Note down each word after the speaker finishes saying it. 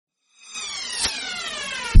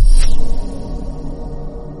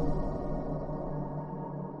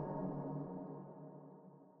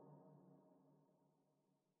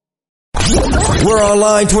We're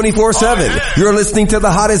online 24/7. You're listening to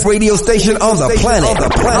the hottest radio station on the planet.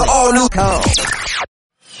 All new.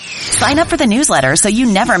 Sign up for the newsletter so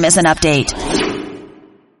you never miss an update.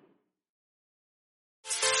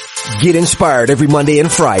 Get inspired every Monday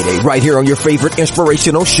and Friday right here on your favorite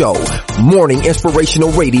inspirational show, Morning Inspirational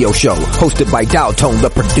Radio Show, hosted by Dowtone, the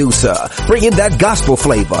producer. Bringing that gospel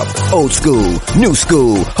flavor, old school, new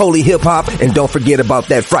school, holy hip hop, and don't forget about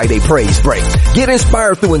that Friday praise break. Get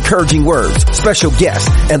inspired through encouraging words, special guests,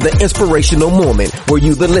 and the inspirational moment where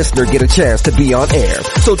you, the listener, get a chance to be on air.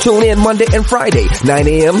 So tune in Monday and Friday, 9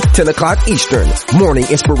 a.m., 10 o'clock Eastern, Morning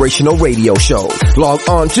Inspirational Radio Show. Log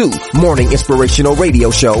on to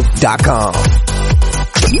morninginspirationalradioshow.com.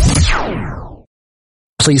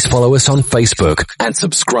 Please follow us on Facebook and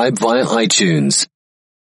subscribe via iTunes.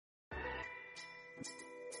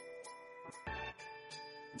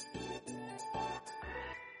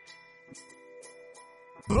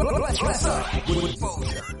 Can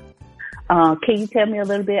you tell me a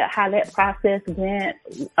little bit how that process went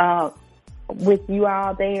with you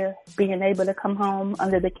all there being able to come home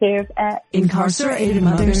under the CARES Act? Incarcerated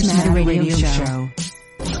Mothers Matter radio show.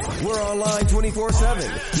 We're online 24/7.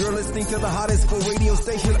 You're listening to the hottest school radio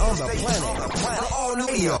station on the planet. All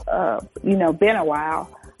new. Been a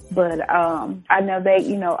while, but I know they,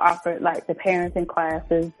 offered like the parenting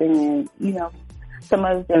classes and, some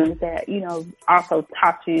other things that, also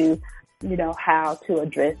taught you, how to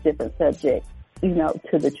address different subjects,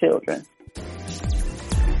 to the children.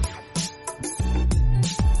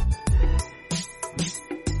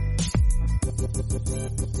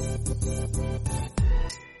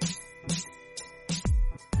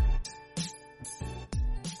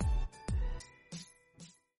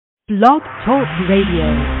 Blog Talk Radio.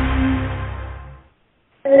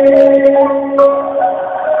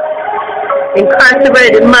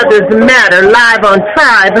 Incarcerated Mothers Matter live on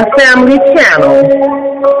Tribe and Family Channel.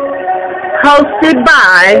 Hosted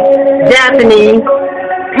by Daphne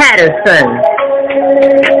Patterson.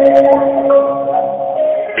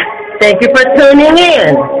 Thank you for tuning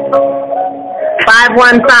in.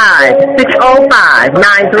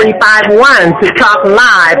 515-605-9351 to talk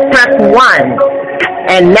live. Press 1.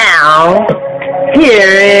 And now, here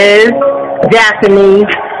is Daphne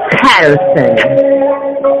Patterson.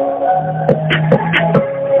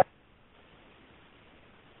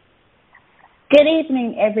 Good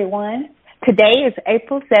evening, everyone. Today is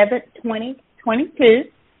April 7th, 2022,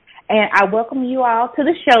 and I welcome you all to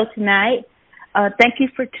the show tonight. Thank you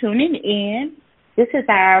for tuning in. This is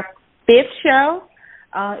our 5th show.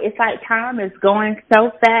 It's like time is going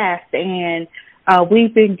so fast, and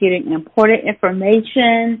we've been getting important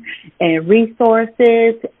information and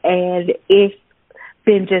resources, and it's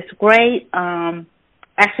been just great.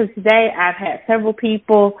 Actually, today I've had several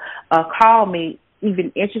people call me,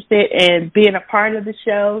 even interested in being a part of the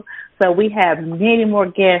show. So we have many more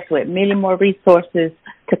guests with many more resources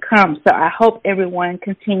to come. So I hope everyone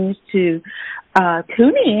continues to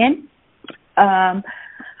tune in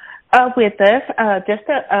with us. Just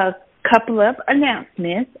a couple of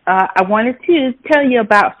announcements. I wanted to tell you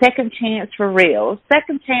about Second Chance for Real.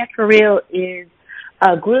 Second Chance for Real is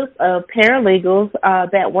a group of paralegals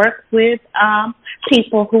that work with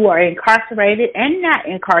people who are incarcerated and not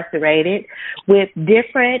incarcerated with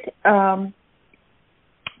different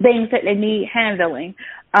things that they need handling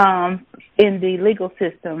in the legal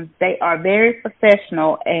system. They are very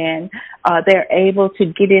professional, and they're able to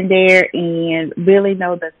get in there and really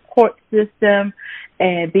know the court system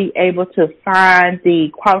and be able to find the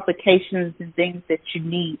qualifications and things that you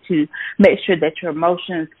need to make sure that your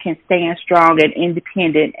emotions can stand strong and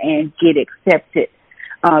independent and get accepted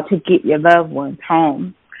to get your loved ones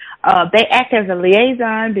home. They act as a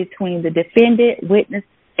liaison between the defendant, witness,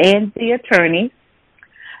 and the attorney.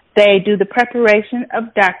 They do the preparation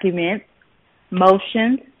of documents,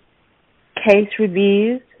 motions, case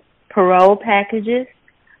reviews, parole packages,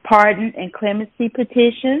 pardon and clemency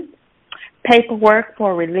petitions, paperwork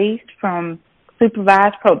for release from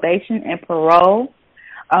supervised probation and parole.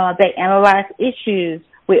 They analyze issues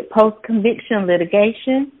with post-conviction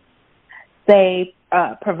litigation. They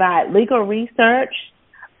provide legal research.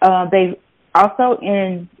 They also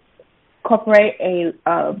incorporate a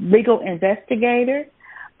legal investigator.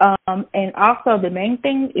 And also the main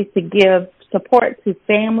thing is to give support to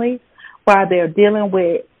families while they're dealing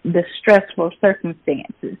with the stressful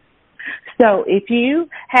circumstances. So if you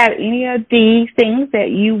have any of these things that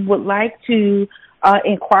you would like to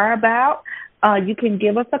inquire about, you can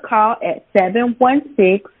give us a call at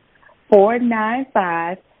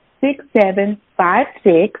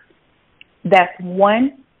 716-495-6756. That's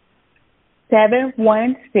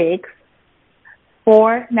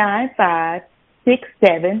 1-716-495-6756.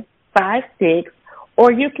 6756,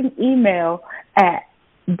 or you can email at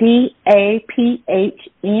DAPHNE,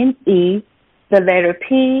 the letter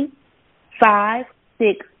P,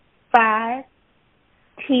 565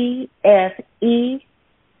 TFE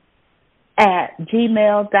at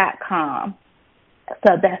gmail.com.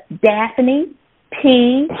 So that's Daphne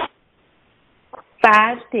P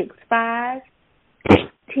 565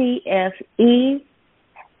 TFE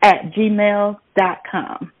at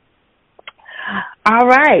gmail.com. All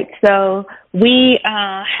right, so we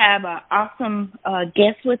have an awesome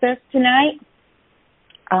guest with us tonight.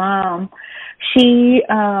 She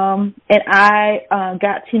and I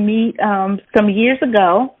got to meet some years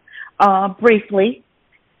ago, briefly,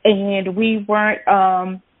 and we were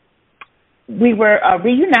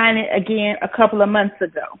reunited again a couple of months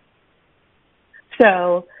ago.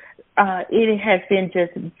 So it has been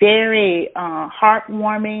just very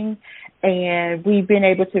heartwarming, and we've been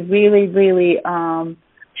able to really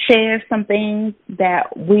share some things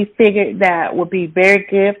that we figured that would be very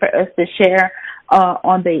good for us to share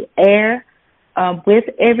on the air with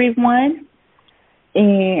everyone.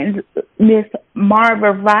 And Miss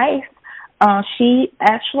Marva Rice, she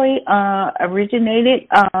actually originated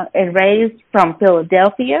and raised from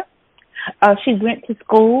Philadelphia. She went to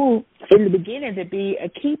school in the beginning to be a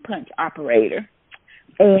key punch operator,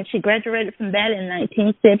 and she graduated from that in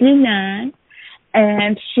 1979,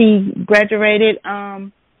 and she graduated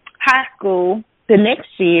high school the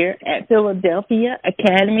next year at Philadelphia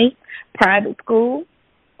Academy Private School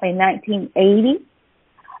in 1980.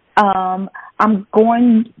 I'm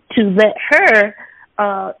going to let her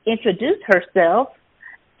introduce herself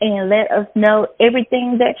and let us know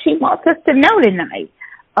everything that she wants us to know tonight.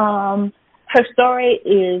 Her story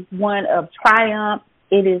is one of triumph.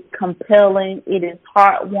 It is compelling. It is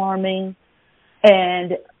heartwarming,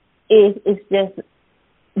 and it's just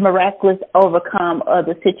miraculous overcome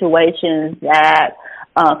other situations that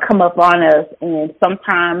come up on us. And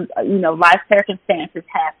sometimes, life circumstances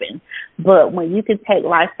happen, but when you can take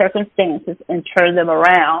life circumstances and turn them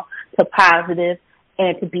around to positive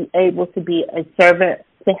and to be able to be a servant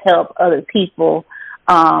to help other people,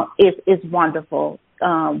 it's wonderful.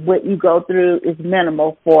 What you go through is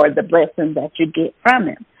minimal for the blessing that you get from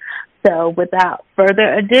it. So without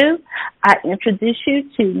further ado, I introduce you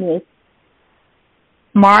to Miss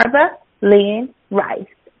Marva Lynn Rice.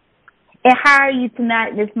 And how are you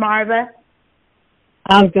tonight, Miss Marva?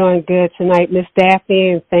 I'm doing good tonight, Miss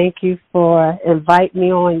Daphne, and thank you for inviting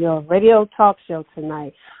me on your radio talk show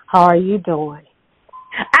tonight. How are you doing?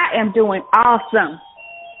 I am doing awesome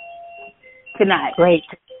tonight. Great.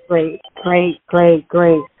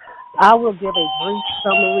 I will give a brief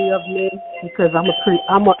summary of me because I'm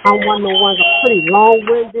one of the ones that's pretty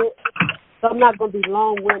long-winded. So I'm not going to be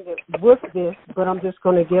long-winded with this, but I'm just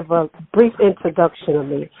going to give a brief introduction of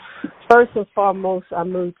me. First and foremost, I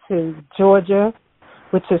moved to Georgia,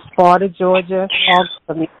 which is Sparta, Georgia, August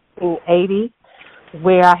of 1980,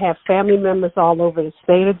 where I have family members all over the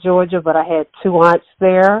state of Georgia, but I had two aunts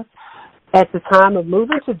there. At the time of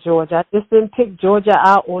moving to Georgia, I just didn't pick Georgia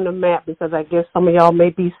out on the map because I guess some of y'all may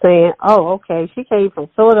be saying, oh, okay, she came from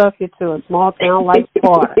Philadelphia to a small town like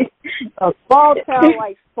Sparta. A small town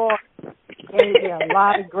like Sparta gave me a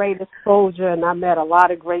lot of great exposure, and I met a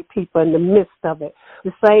lot of great people in the midst of it.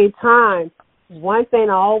 At the same time, one thing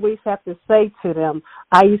I always have to say to them,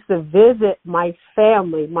 I used to visit my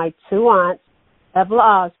family, my two aunts, Evelyn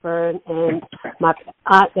Osborne, and my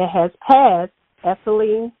aunt that has passed,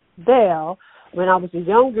 Ethelene Bell, when I was a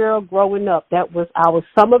young girl growing up. That was our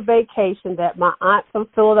summer vacation that my aunt from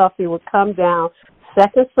Philadelphia would come down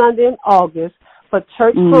second Sunday in August for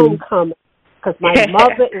church homecoming, because my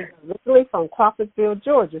mother is originally from Crawfordsville,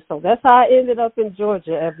 Georgia. So that's how I ended up in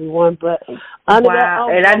Georgia, everyone. But wow,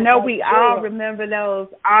 and I know we all remember those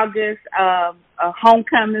August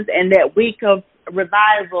homecomings and that week of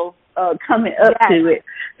revival coming up to it.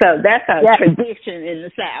 So that's a tradition in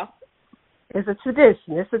the South. It's a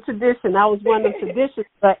tradition. I was one of the traditions,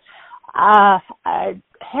 but I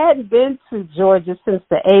hadn't been to Georgia since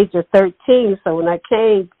the age of 13. So when I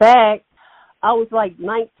came back, I was like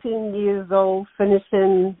 19 years old,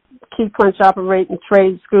 finishing key punch operating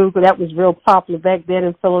trade school, but that was real popular back then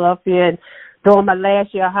in Philadelphia. And during my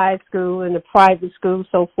last year of high school and the private school,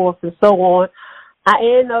 so forth and so on, I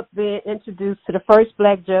ended up being introduced to the first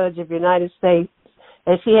black judge of the United States,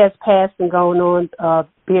 and she has passed and gone on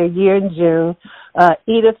be a year in June,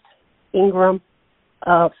 Edith Ingram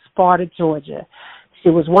of Sparta, Georgia. She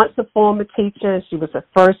was once a former teacher, and she was the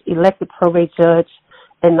first elected probate judge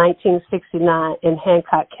in 1969 in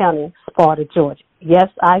Hancock County, Sparta, Georgia. Yes,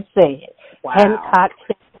 I say it. Wow. Hancock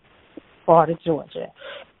County, Sparta, Georgia.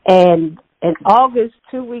 And In August,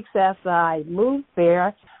 2 weeks after I moved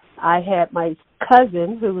there, I had my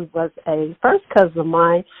cousin, who was a first cousin of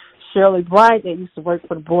mine, Shirley Bryant, that used to work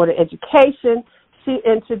for the Board of Education. She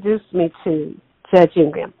introduced me to Judge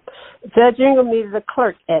Ingram. Judge Ingram needed a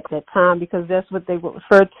clerk at that time because that's what they would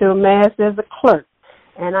refer to him as a clerk.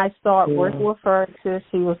 And I started working with her until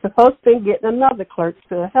she was supposed to be getting another clerk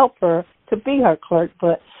to help her to be her clerk.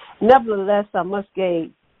 But nevertheless, I must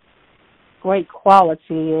say great quality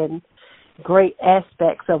and great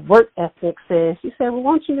aspects of work ethics. And she said, well,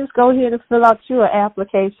 why don't you just go ahead and fill out your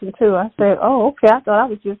application too? I said, oh, okay. I thought I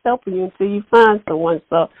was just helping you until you find someone.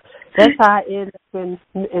 So that's how I ended up in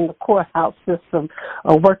the courthouse system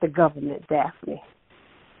of work of government, Daphne.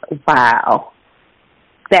 Wow.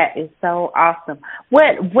 That is so awesome.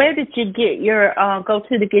 Where did you get your go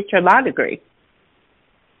to get your law degree?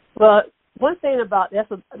 Well, one thing about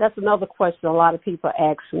that's another question a lot of people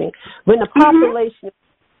ask me. When the population is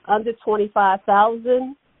under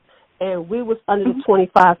 25,000, and we was under the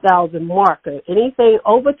 25,000 marker, anything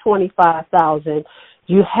over 25,000,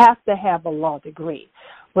 you have to have a law degree.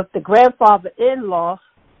 With the grandfather-in-law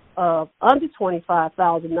of under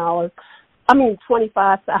 $25,000,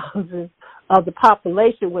 25,000 of the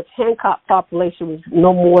population, which Hancock population was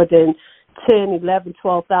no more than 10, 11,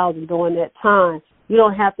 12,000 during that time. You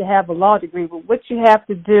don't have to have a law degree, but what you have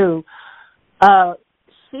to do,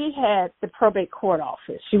 she had the probate court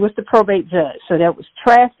office. She was the probate judge. So that was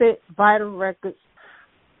traffic, vital records,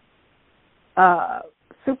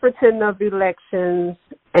 superintendent of elections,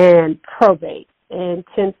 and probate, and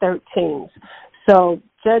 1013s. So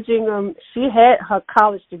Judge Ingram, she had her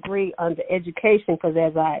college degree under education because,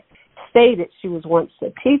 as I stated, she was once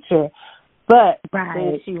a teacher. But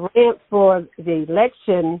when she ran for the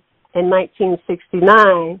election in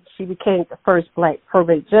 1969, she became the first black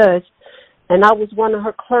probate judge. And I was one of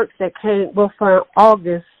her clerks that came with her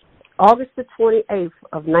August the 28th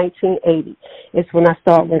of 1980 is when I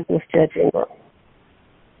started working with Judge Ingram.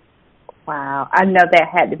 Wow. I know that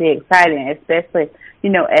had to be exciting, especially,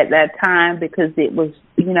 at that time because it was,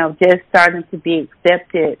 just starting to be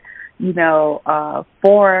accepted,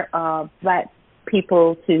 for black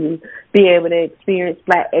people to be able to experience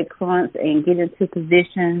black excellence and get into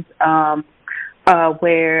positions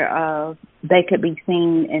where they could be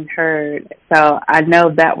seen and heard. So I know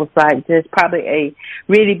that was just probably a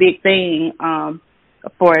really big thing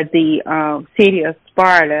for the city of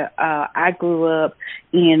Sparta. I grew up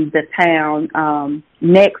in the town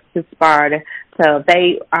next to Sparta, so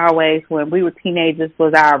they always, when we were teenagers,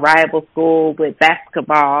 was our rival school with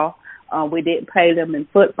basketball. We didn't play them in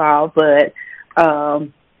football, but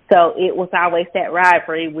so it was always that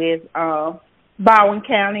rivalry with Baldwin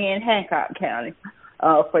County and Hancock County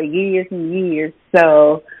for years and years.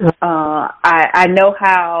 So I know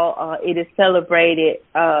how it is celebrated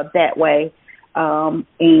that way,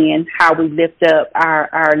 and how we lift up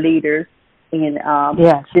our leaders and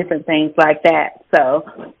different things like that. So,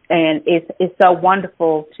 and it's so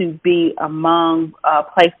wonderful to be among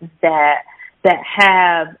places that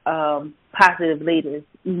have positive leaders,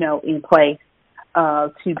 in place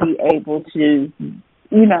to be able to,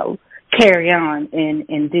 carry on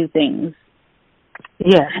and do things.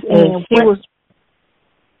 Yes, and she was.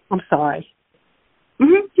 I'm sorry.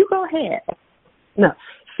 You go ahead. No,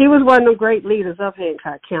 she was one of the great leaders of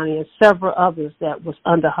Hancock County and several others that was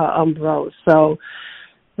under her umbrella. So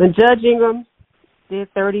when Judge Ingram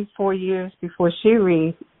did 34 years before she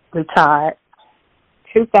retired,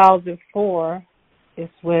 2004 is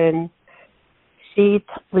when she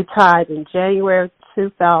retired in January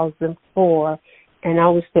 2004, and I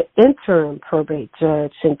was the interim probate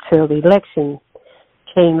judge until the election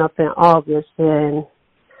came up in August, and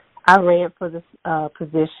I ran for this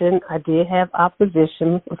position. I did have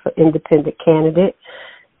opposition with an independent candidate.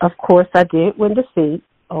 Of course, I did win the seat,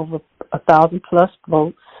 over 1,000 plus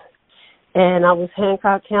votes. And I was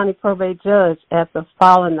Hancock County probate judge after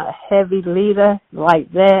following a heavy leader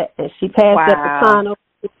like that. And she passed that baton over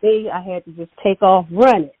to me. I had to just take off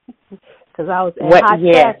running because I was at high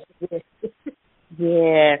stature.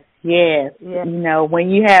 Yes. When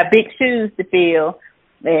you have big shoes to fill,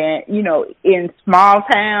 and, in small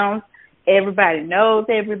towns, everybody knows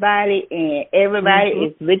everybody, and everybody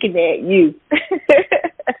is looking at you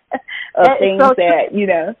of things so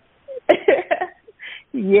that,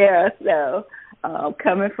 Yeah, so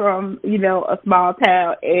coming from, a small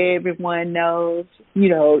town, everyone knows,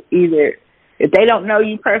 either if they don't know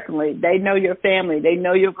you personally, they know your family, they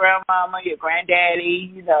know your grandmama, your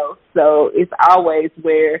granddaddy, so it's always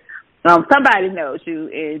where somebody knows you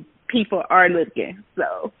and people are looking.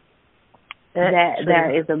 So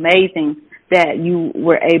that is amazing that you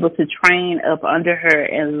were able to train up under her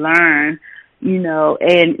and learn, you know,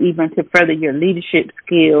 and even to further your leadership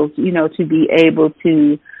skills, you know, to be able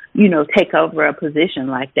to, you know, take over a position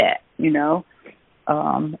like that, you know.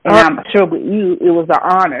 And I'm sure with you, it was an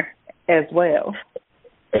honor as well.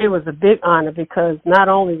 It was a big honor because not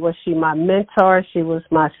only was she my mentor, she was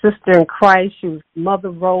my sister in Christ. She was mother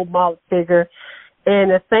role model figure.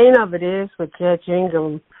 And the thing of it is with Judge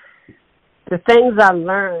Ingram, the things I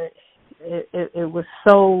learned, it was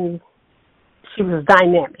so, she was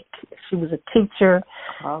dynamic. She was a teacher.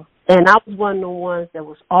 And I was one of the ones that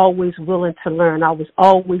was always willing to learn. I was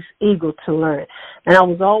always eager to learn. And I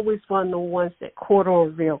was always one of the ones that caught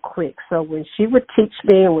on real quick. So when she would teach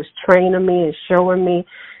me and was training me and showing me,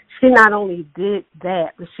 she not only did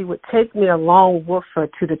that, but she would take me along with her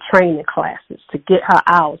to the training classes to get her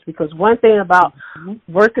hours. Because one thing about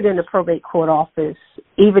working in the probate court office,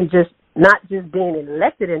 even just not just being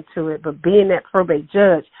elected into it, but being that probate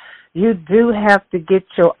judge, you do have to get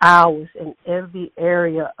your hours in every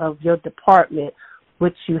area of your department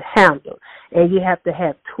which you handle. And you have to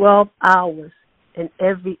have 12 hours in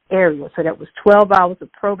every area. So that was 12 hours of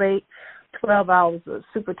probate, 12 hours of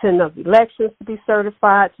superintendent of elections to be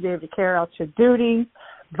certified, to be able to carry out your duties,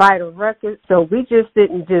 vital records. So we just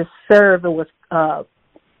didn't just serve and was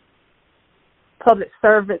public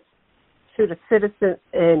servants to the citizens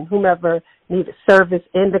and whomever needed service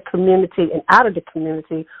in the community and out of the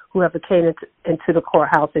community, whoever came into the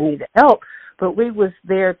courthouse and needed help. But we was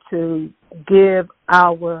there to give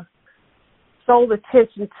our sole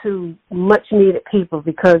attention to much needed people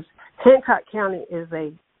because Hancock County is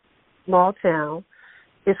a small town.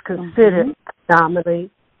 It's considered predominantly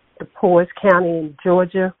the poorest county in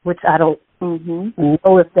Georgia, which I don't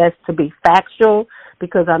know if that's to be factual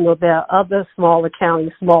because I know there are other smaller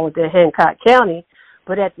counties smaller than Hancock County,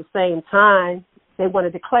 but at the same time, they want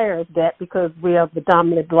to declare us that because we are the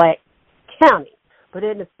dominant black county. But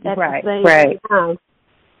at the same time,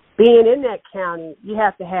 being in that county, you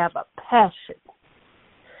have to have a passion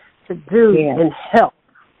to do and help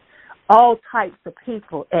all types of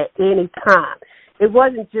people at any time. It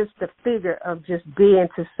wasn't just the figure of just being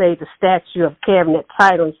to say the statue of carrying that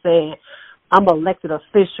title and saying, I'm an elected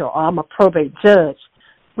official or I'm a probate judge.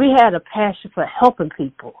 We had a passion for helping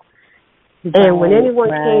people. And when anyone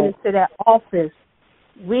came into that office,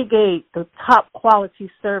 we gave the top quality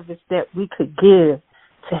service that we could give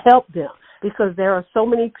to help them because there are so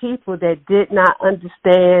many people that did not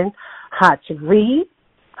understand how to read,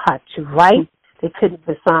 how to write. They couldn't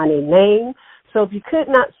even sign their name. So if you could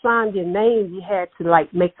not sign your name, you had to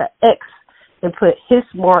like make an X and put his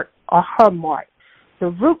mark or her mark. The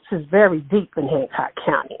roots is very deep in Hancock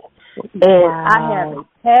County. And I have a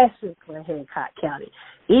passion for Hancock County.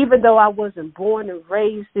 Even though I wasn't born and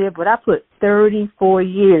raised there, but I put 34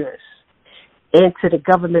 years into the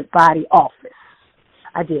government body office.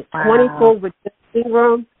 I did 24 with the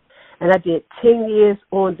room, and I did 10 years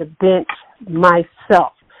on the bench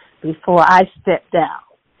myself before I stepped down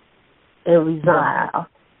and resigned.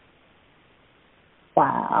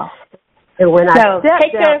 Wow. And when I stepped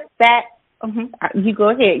take us back. You go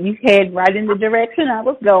ahead. You head right in the direction I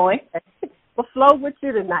was going. I'll flow with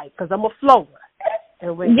you tonight because I'm a flower.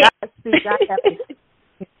 And when God speaks, I have to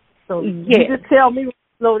speak. So you just tell me to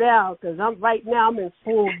slow down because I'm in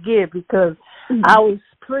full gear because I was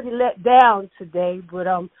pretty let down today, but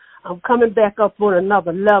I'm coming back up on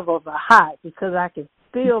another level of a high because I can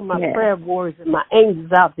feel my prayer warriors and my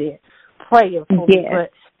angels out there praying for me.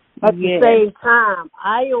 But at the same time,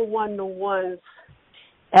 I am one of the ones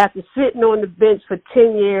after sitting on the bench for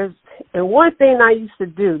 10 years. And one thing I used to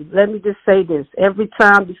do, let me just say this, every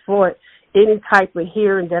time before any type of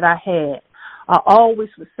hearing that I had, I always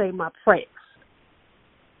would say my prayers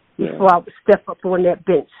before I would step up on that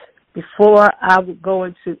bench. Before I would go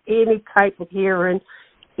into any type of hearing,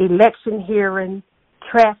 election hearing,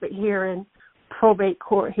 traffic hearing, probate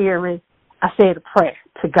court hearing, I said a prayer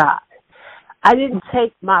to God. I didn't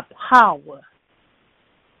take my power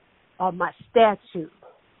or my statute,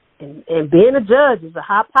 and being a judge is a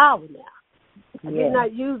high power now. I did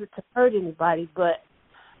not use it to hurt anybody, but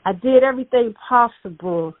I did everything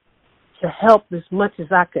possible to help as much as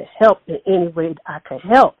I could help in any way I could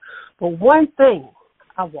help. But one thing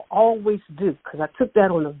I will always do, because I took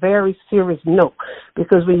that on a very serious note,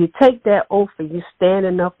 because when you take that oath and you're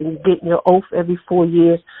standing up and you're getting your oath every 4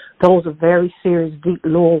 years, those are very serious, deep,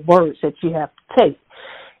 loyal words that you have to take.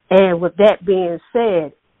 And with that being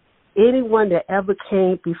said, anyone that ever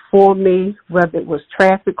came before me, whether it was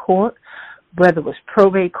traffic court, whether it was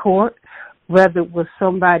probate court, whether it was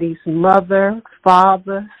somebody's mother,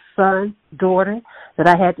 father, son, daughter, that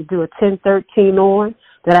I had to do a 1013 on,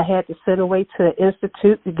 that I had to send away to an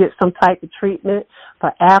institute to get some type of treatment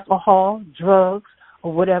for alcohol, drugs,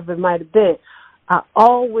 or whatever it might have been. I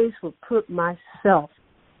always would put myself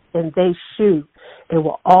in their shoes and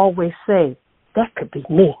will always say, that could be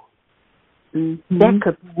me. Mm-hmm. That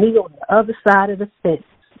could be me on the other side of the fence.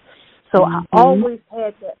 So I always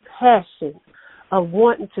had that passion of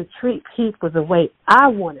wanting to treat people the way I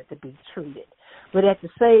wanted to be treated. But at the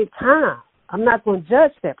same time, I'm not going to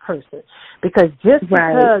judge that person, because just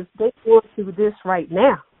because they're going through this right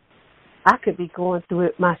now, I could be going through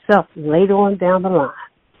it myself later on down the line.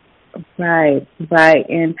 Right.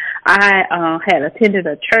 And I had attended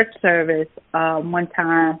a church service one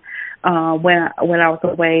time when I was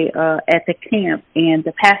away at the camp, and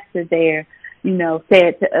the pastor there,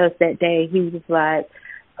 said to us that day, he was like,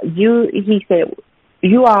 he said,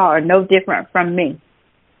 you all are no different from me.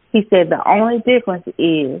 He said, the only difference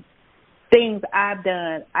is things I've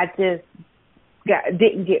done, I just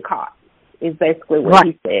didn't get caught, is basically what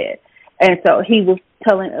he said. And so he was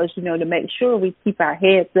telling us, to make sure we keep our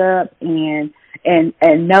heads up and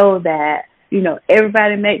know that,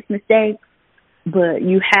 everybody makes mistakes, but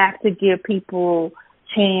you have to give people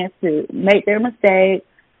chance to make their mistakes,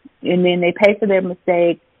 and then they pay for their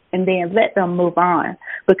mistakes, and then let them move on.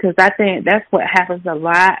 Because I think that's what happens a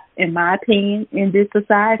lot, in my opinion, in this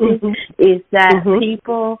society, is that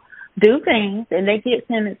people do things and they get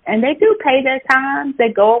sentenced, and they do pay their time. They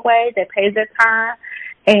go away, they pay their time,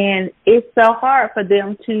 and it's so hard for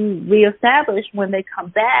them to reestablish when they come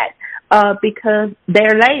back because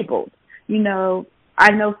they're labeled.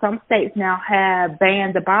 I know some states now have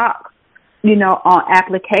banned the box, on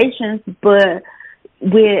applications, but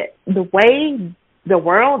with the way the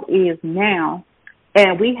world is now,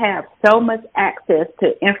 and we have so much access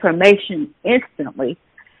to information instantly,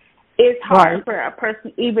 it's hard for a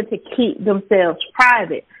person even to keep themselves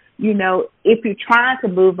private. If you're trying to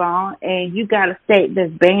move on and you got a state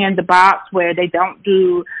that's banned the box where they don't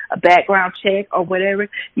do a background check or whatever,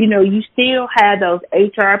 you still have those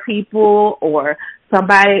HR people or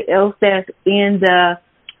somebody else that's in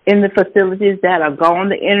the facilities that are go on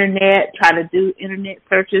the internet, try to do internet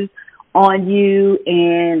searches on you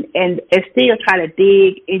and still try to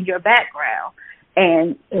dig in your background.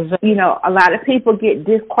 And, a lot of people get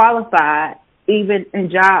disqualified even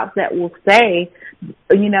in jobs that will say,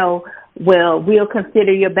 well, we'll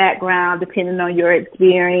consider your background depending on your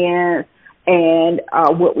experience and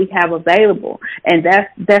what we have available. And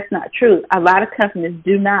that's not true. A lot of companies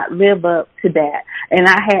do not live up to that. And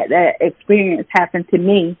I had that experience happen to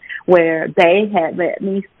me where they had let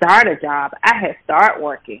me start a job. I had started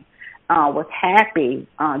working, was happy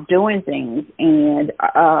doing things, and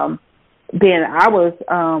then I was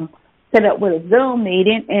set up with a Zoom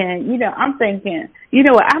meeting, and, I'm thinking,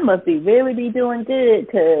 I must really be doing good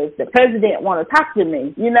because the president want to talk to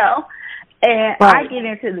me, And I get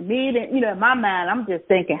into the meeting, in my mind, I'm just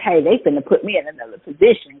thinking, hey, they finna put me in another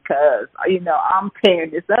position because, I'm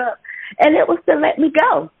tearing this up. And it was to let me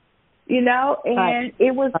go, and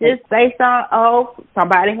it was just based on,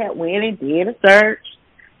 somebody had went and did a search.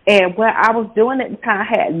 And what I was doing at the time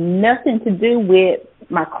had nothing to do with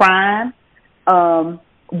my crime,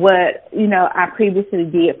 what, I previously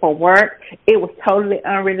did for work. It was totally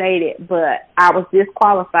unrelated, but I was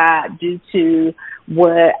disqualified due to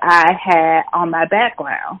what I had on my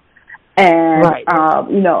background. And,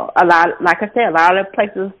 a lot, like I said, a lot of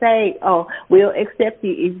places say, oh, we'll accept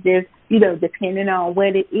you. It's just, depending on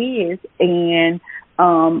what it is. And,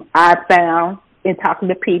 I found in talking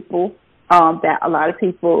to people, that a lot of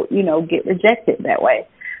people, get rejected that way.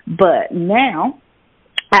 But now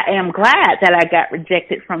I am glad that I got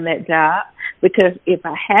rejected from that job, because if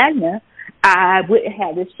I hadn't, I wouldn't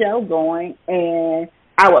have this show going, and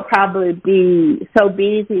I would probably be so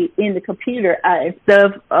busy in the computer and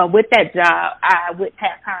stuff with that job, I wouldn't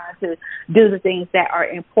have time to do the things that are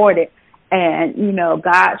important. And,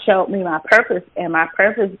 God showed me my purpose, and my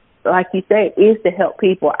purpose, like you say, is to help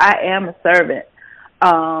people. I am a servant.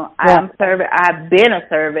 I'm a servant. I've been a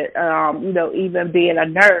servant. Even being a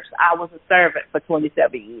nurse, I was a servant for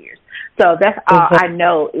 27 years. So that's all I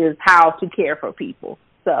know is how to care for people.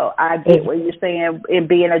 So I get what you're saying. In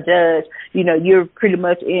being a judge, you're pretty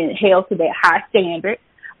much held to that high standard,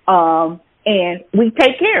 and we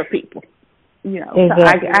take care of people. So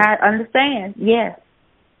I understand. Yes.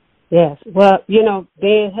 Yes. Well,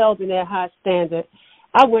 being held in that high standard,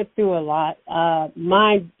 I went through a lot.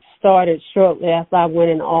 Mine started shortly after I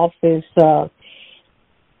went in office.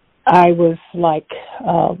 I was like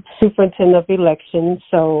superintendent of elections,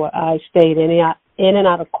 so I stayed in and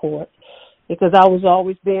out of court because I was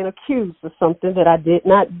always being accused of something that I did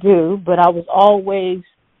not do, but I was always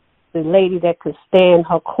the lady that could stand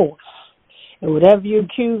her course. And whatever you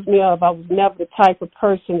accuse me of, I was never the type of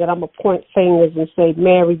person that I'm going to point fingers and say,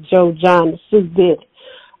 Mary, Joe, John, and Sue did it.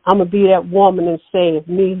 I'm going to be that woman and say, if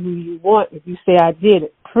me who you want, if you say I did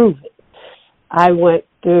it, prove it. I went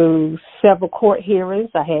through several court hearings.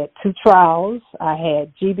 I had 2 trials. I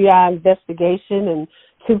had GBI investigation in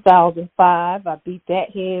 2005. I beat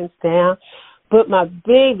that hands down. But my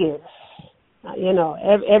biggest,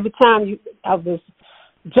 every time I was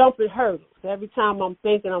jumping hurdles. Every time I'm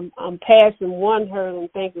thinking I'm passing one hurdle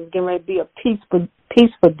and thinking it's getting ready to be a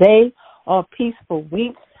peaceful day or a peaceful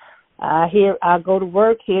week, I go to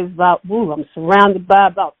work. I'm surrounded by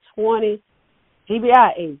about 20 GBI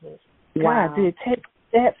agents. Wow. God, did it take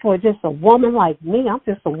that for just a woman like me? I'm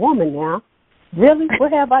just a woman now. Really?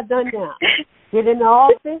 What have I done now? Get in the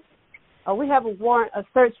office? We have a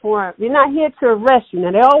search warrant. We're not here to arrest you.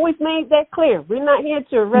 Now, they always made that clear. We're not here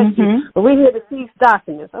to arrest you, but we're here to seize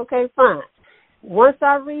documents. Okay, fine. Once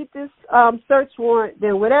I read this search warrant,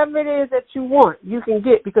 then whatever it is that you want, you can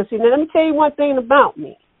get. Because, let me tell you one thing about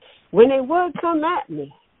me. When they would come at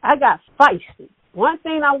me, I got feisty. One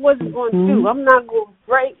thing I wasn't going to do, I'm not going to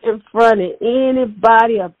break in front of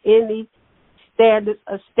anybody of any standards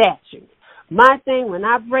or statute. My thing, when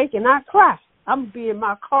I break and I cry, I'm going to be in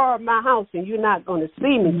my car or my house and you're not going to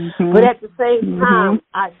see me. But at the same time,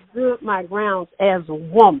 I stood my grounds as a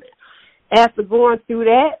woman. After going through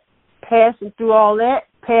that, passing through all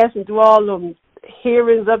them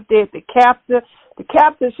hearings up there at the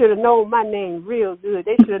capture should have known my name real good.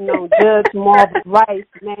 They should have known Judge Marvin Wright's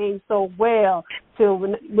name so well.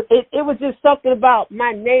 It was just something about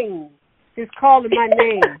my name, just calling my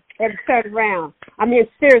name every turn around. I mean,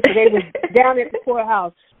 seriously, they was down at the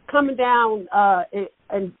courthouse, coming down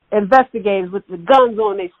and investigators with the guns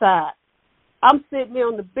on their side. I'm sitting there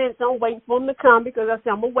on the bench. I'm waiting for them to come because I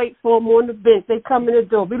said I'm going to wait for them on the bench. They come in the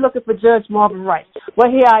door. We looking for Judge Marvin Wright.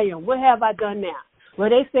 Well, here I am. What have I done now? Well,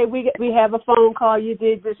 they say we have a phone call. You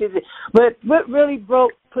did this, you did. But what really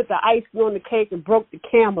put the icing on the cake and broke the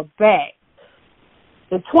camera back.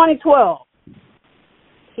 In 2012,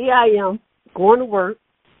 here I am going to work,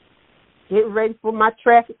 getting ready for my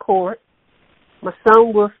traffic court. My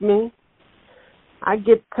son with me. I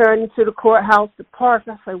get turned into the courthouse to park.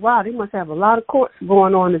 I say, wow, they must have a lot of courts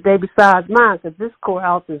going on today besides mine because this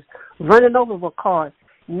courthouse is running over with cars.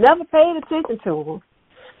 Never paid attention to them.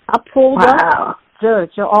 I pulled up.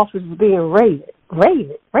 Judge, your office is being raided.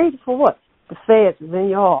 Raided for what? The feds is in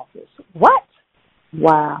your office. What?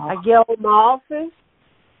 Wow. I get over my office.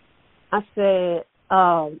 I said,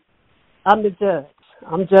 I'm the judge.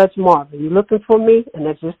 I'm Judge Marvin. You looking for me? And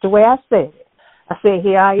that's just the way I said it. I said,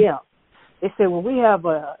 here I am. They said, well, we have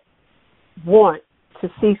a warrant to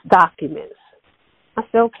seize documents. I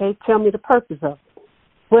said, okay, tell me the purpose of it.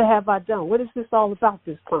 What have I done? What is this all about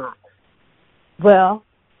this time? Well,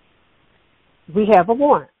 we have a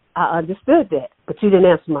warrant. I understood that, but you didn't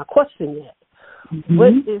answer my question yet.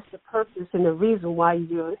 What is the purpose and the reason why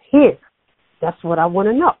you're here? That's what I want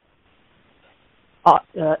to know.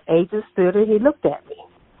 The agent stood and he looked at me.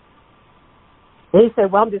 And he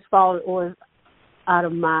said, well, I'm just following orders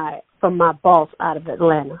from my boss out of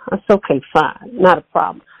Atlanta. I said, okay, fine, not a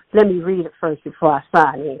problem. Let me read it first before I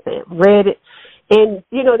sign anything. Read it. And,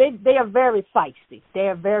 they are very feisty. They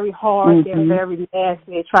are very hard. They're very nasty.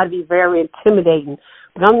 They try to be very intimidating.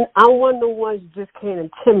 But I'm one of the ones who just can't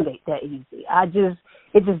intimidate that easy.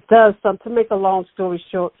 It just does something. To make a long story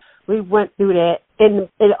short, we went through that. And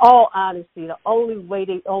in all honesty, the only way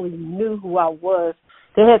they only knew who I was,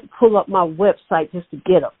 they had to pull up my website just to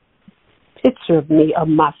get a picture of me, of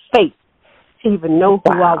my face, to even know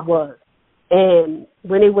who I was. And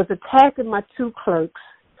when they was attacking my 2 clerks,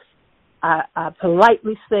 I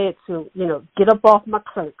politely said to, get up off my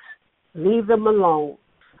clerks, leave them alone.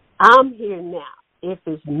 I'm here now. If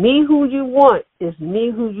it's me who you want, it's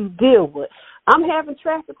me who you deal with. I'm having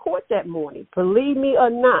traffic court that morning, believe me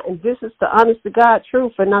or not, and this is the honest to God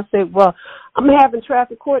truth. And I said, well, I'm having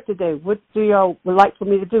traffic court today. What do y'all would like for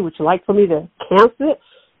me to do? Would you like for me to cancel it?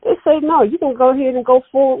 They say, no, you can go ahead and go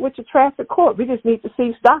forward with your traffic court. We just need to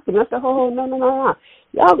seize documents. I said, oh, no.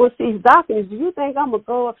 Y'all going to seize documents. Do you think I'm going to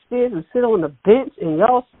go upstairs and sit on the bench and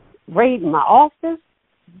y'all raiding my office?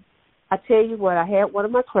 I tell you what, I had one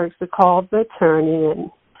of my clerks to call the attorney and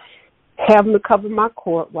have them to cover my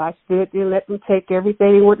court while I stood there and let them take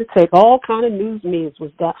everything they wanted to take. All kind of news meetings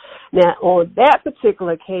was done. Now, on that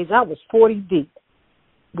particular occasion, I was 40 deep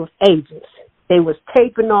with agents. They was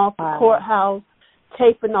taping off the courthouse,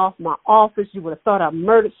 taping off my office. You would have thought I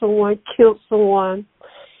murdered someone, killed someone.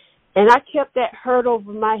 And I kept that hurt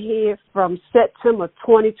over my head from September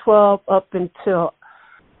 2012 up until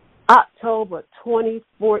October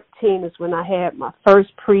 2014 is when I had my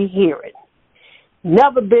first pre-hearing.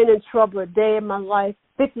 Never been in trouble a day in my life.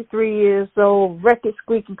 53 years old, record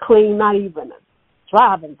squeaky clean, not even a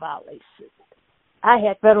driving violation. I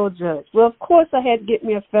had federal judge. Well, of course, I had to get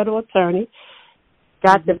me a federal attorney.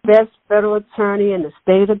 Got the best federal attorney in the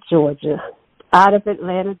state of Georgia, out of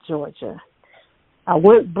Atlanta, Georgia. I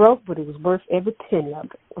went broke, but it was worth every penny of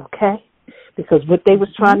it, okay? Because what they was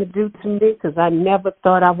trying to do to me, because I never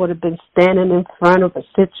thought I would have been standing in front of a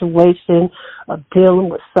situation of dealing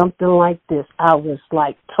with something like this. I was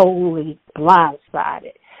like totally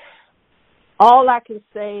blindsided. All I can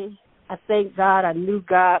say, I thank God I knew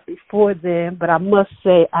God before then, but I must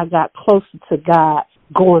say I got closer to God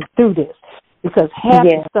going through this, because half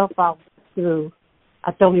the stuff I went through,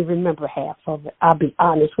 I don't even remember half of it. I'll be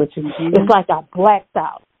honest with you. It's like I blacked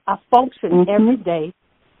out. I functioned every day,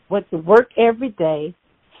 went to work every day,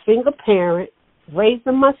 single parent,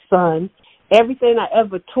 raising my son, everything I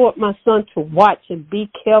ever taught my son to watch and be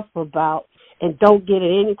careful about and don't get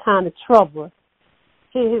in any kind of trouble.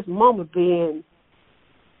 Here his mama being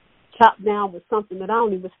chopped down with something that I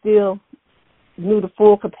don't even still knew the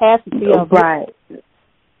full capacity of.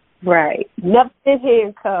 Right. Never been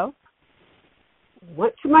handcuffed.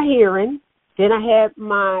 Went to my hearing. Then I had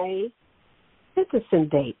my sentencing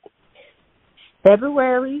date.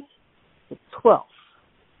 February the 12th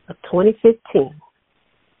of 2015.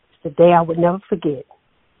 It's the day I would never forget.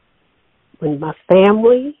 When my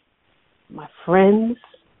family, my friends,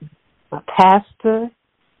 my pastor,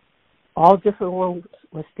 all different ones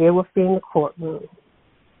were still with me in the courtroom,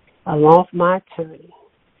 along with my attorney.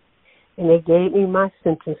 And they gave me my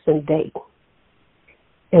sentencing date.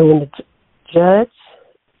 And when the judge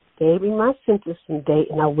gave me my sentencing date,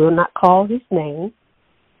 and I will not call his name,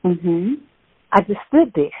 I just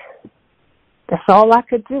stood there. That's all I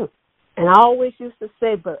could do. And I always used to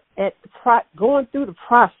say, but at going through the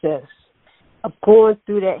process of going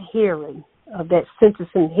through that hearing, of that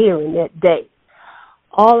sentencing hearing that day,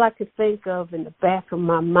 all I could think of in the back of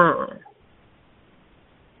my mind,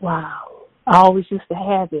 wow, I always used to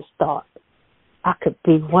have this thought. I could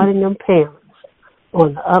be one of them parents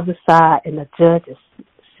on the other side, and the judge is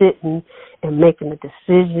sitting and making a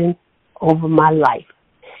decision over my life.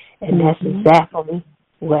 And that's exactly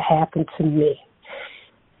what happened to me.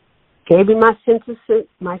 Gave me my sentence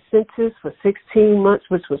for 16 months,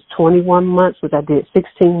 which was 21 months, which I did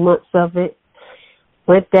 16 months of it.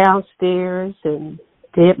 Went downstairs and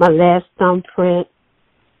did my last thumbprint.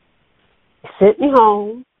 Sent me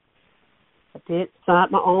home. I did sign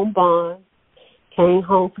my own bond. Came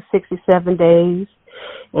home for 67 days.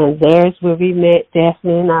 And there's where we met,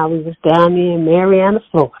 Daphne and I. We was down there in Marianna,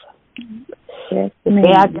 Florida. Yes, the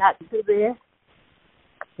day I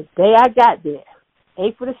got there,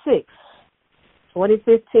 April the 6th,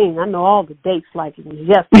 2015. I know all the dates like it was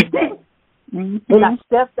yesterday. When I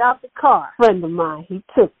stepped out the car, a friend of mine, he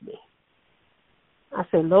took me. I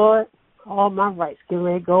said, Lord, all my rights get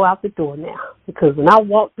ready to go out the door now. Because when I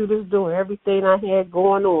walked through this door, everything I had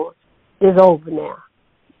going on is over now.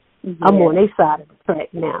 I'm on their side of the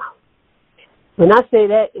track now. When I say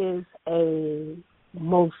that is a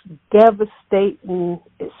most devastating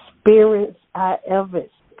experience I ever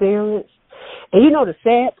experienced. And you know the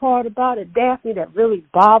sad part about it, Daphne, that really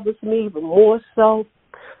bothers me even more so,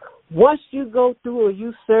 once you go through or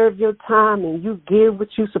you serve your time and you give what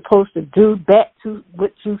you're supposed to do back to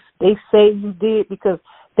what they say you did, because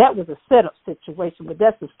that was a setup situation, but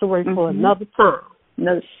that's a story for another time.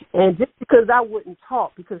 No. And just because I wouldn't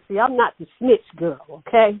talk, because, see, I'm not the snitch girl,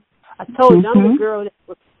 okay? I told you I'm the girl that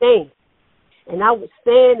would stand. And I would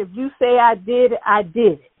stand. If you say I did it, I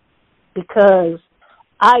did it. Because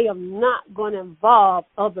I am not going to involve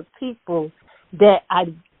other people that I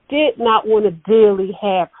did not want to dearly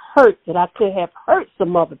have hurt, that I could have hurt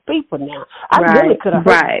some other people now. I really could have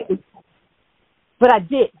hurt them, but I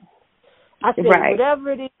didn't. I said,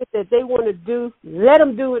 whatever it is that they want to do, let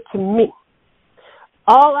them do it to me.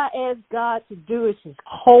 All I asked God to do is just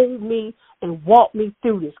hold me and walk me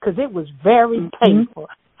through this, because it was very painful.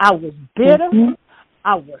 I was bitter.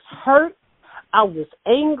 I was hurt. I was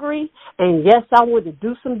angry. And, yes, I wanted to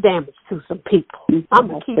do some damage to some people. I'm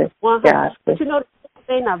going to keep it 100. But you know, the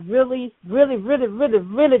thing that really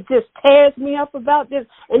just tears me up about this,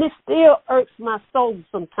 and it still irks my soul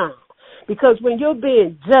sometimes, because when you're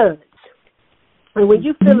being judged, and when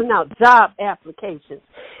you're filling out job applications,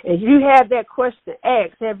 and you have that question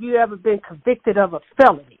asked, have you ever been convicted of a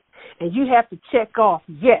felony? And you have to check off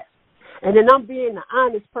yes. And then I'm being the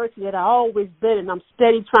honest person that I always been, and I'm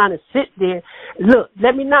steady trying to sit there. Look,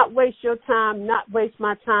 let me not waste your time, not waste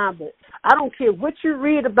my time, but I don't care what you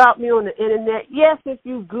read about me on the internet. Yes, if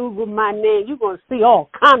you Google my name, you're going to see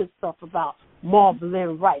all kind of stuff about Marva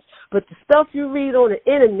Lynn Rice. But the stuff you read on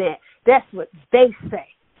the internet, that's what they say.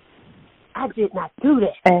 I did not do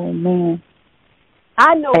that. Amen.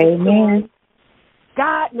 I know Amen. the story.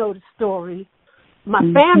 God knows the story. My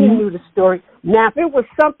family knew the story. Now, if it was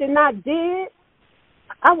something I did,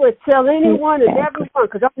 I would tell anyone and everyone,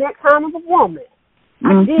 because I'm that kind of a woman.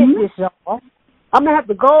 I did this, y'all. I'm going to have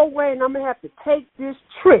to go away and I'm going to have to take this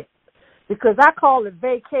trip because I call it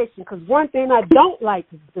vacation, because one thing I don't like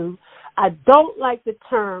to do, I don't like the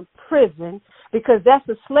term prison because that's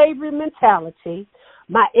a slavery mentality.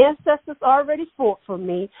 My ancestors already fought for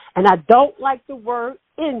me, and I don't like the word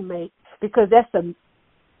inmate because that's a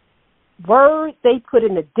word they put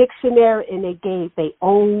in the dictionary and they gave their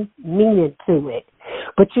own meaning to it.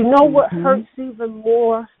 But you know what hurts even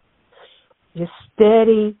more? You're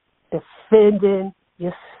steady defending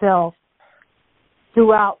yourself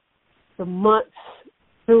throughout the months,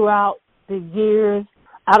 throughout the years.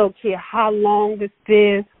 I don't care how long it's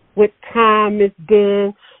been, what time it's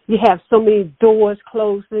been. You have so many doors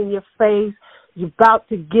closed in your face. You're about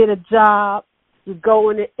to get a job. You go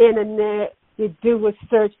on the internet. You do a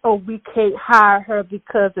search. Oh, we can't hire her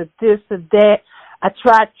because of this or that. I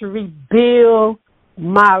tried to rebuild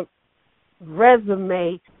my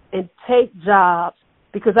resume and take jobs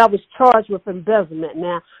because I was charged with embezzlement.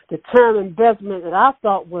 Now, the term embezzlement that I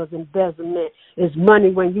thought was embezzlement is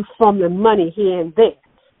money when you fumbling money here and there.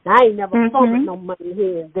 Now, I ain't never fumbled no money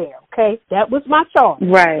here and there, okay? That was my charge.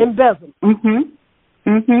 Right. Embezzlement.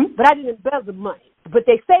 But I didn't embezzle money. But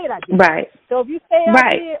they say it I did. Right. So if you say I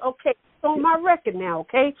did, okay, it's on my record now,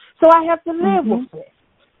 okay? So I have to live with it.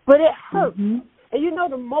 But it hurt. And you know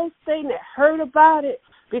the most thing that hurt about it?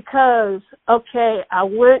 Because, okay, I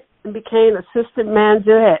went and became assistant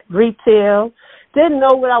manager at retail. Didn't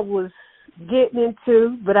know what I was getting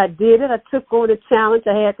into, but I did it. I took on the challenge.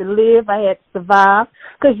 I had to live. I had to survive.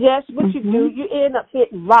 Because, yes, what you do, you end up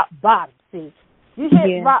hitting rock bottom, see. You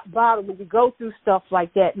hit rock bottom when you go through stuff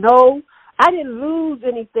like that. No, I didn't lose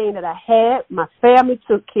anything that I had. My family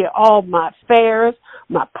took care of all my affairs,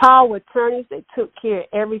 my power attorneys. They took care of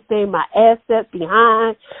everything, my assets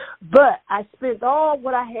behind. But I spent all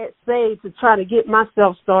what I had saved to try to get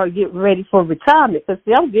myself started, get ready for retirement. Because,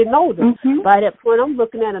 see, I'm getting older. By that point, I'm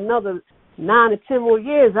looking at another 9 to 10 more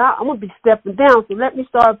years. I'm going to be stepping down. So let me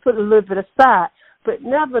start putting a little bit aside. But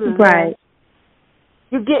nevertheless,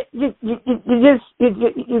 you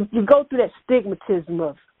go through that stigmatism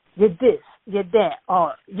of you're this, you're that,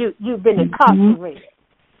 or you've been incarcerated.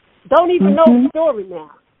 Don't even know the story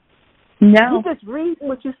now. No. You just read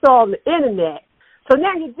what you saw on the internet. So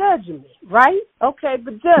now you're judging me, right? Okay,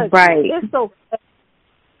 but judge me. It's okay.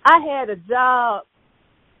 I had a job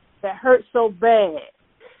that hurt so bad,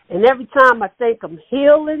 and every time I think I'm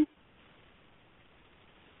healing,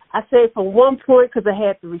 I say from one point because I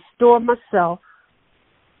had to restore myself,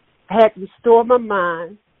 I had to restore my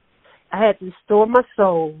mind, I had to restore my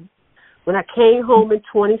soul. When I came home in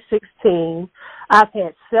 2016, I've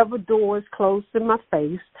had several doors closed in my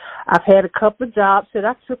face. I've had a couple of jobs that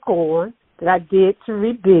I took on that I did to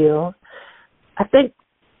rebuild. I think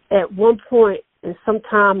at one point in some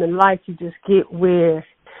time in life, you just get where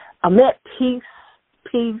I'm at peace.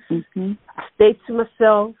 I stay to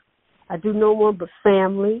myself. I do no one but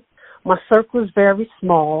family. My circle is very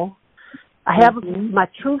small. I have my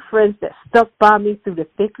true friends that stuck by me through the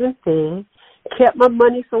thick and thin, kept my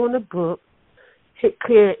money on the book, took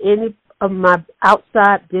care of any of my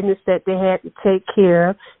outside business that they had to take care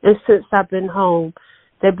of. And since I've been home,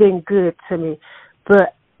 they've been good to me.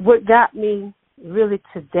 But what got me really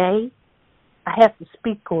today, I have to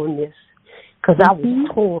speak on this because I was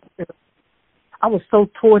torn. I was so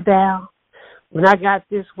torn down. When I got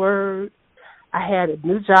this word, I had a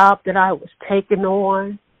new job that I was taking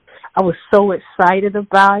on. I was so excited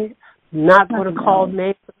about it. I'm not going to call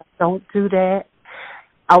names. Don't do that.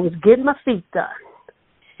 I was getting my feet done.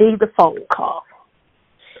 See the phone call.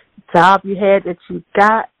 Job you had that you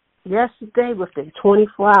got yesterday within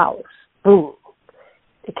 24 hours. Boom.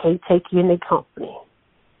 They can't take you in their company.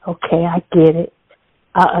 Okay, I get it.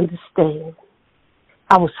 I understand.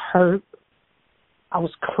 I was hurt. I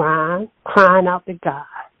was crying out to God.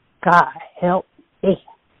 God, help me.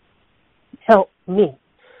 Help me.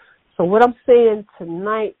 So what I'm saying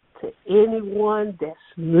tonight to anyone that's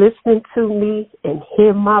listening to me and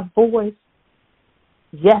hear my voice,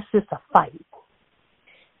 yes, it's a fight.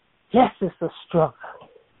 Yes, it's a struggle.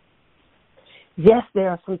 Yes, there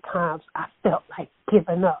are some times I felt like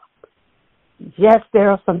giving up. Yes,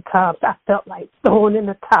 there are some times I felt like throwing in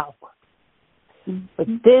the towel. Mm-hmm. But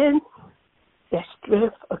then, the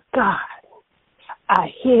strength of God, I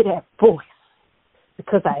hear that voice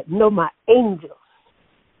because I know my angels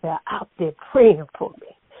that are out there praying for me.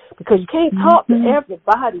 Because you can't talk to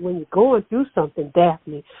everybody when you're going through something,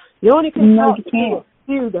 Daphne. You only can talk to a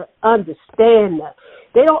few that understand that.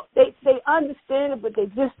 They understand it, but they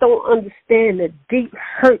just don't understand the deep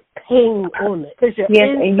hurt, pain on it. Yes,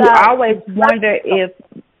 and you always wonder if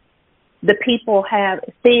the people have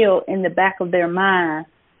still in the back of their mind,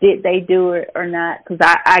 did they do it or not? Because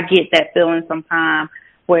I get that feeling sometimes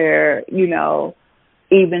where, you know,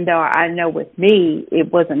 even though I know with me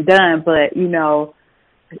it wasn't done, but, you know,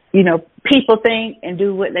 people think and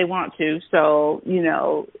do what they want to. So,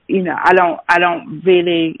 I don't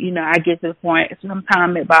really, I get to the point,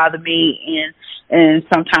 sometimes it bothers me and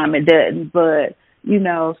sometimes it doesn't. But,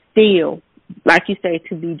 still, like you say,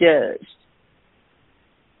 to be judged.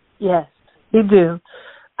 Yes, you do.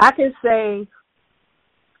 I can say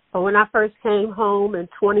when I first came home in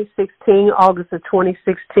 2016, August of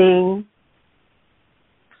 2016,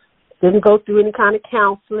 didn't go through any kind of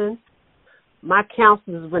counseling. My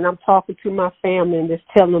counselors, when I'm talking to my family and just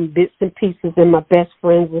telling them bits and pieces and my best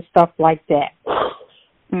friends and stuff like that.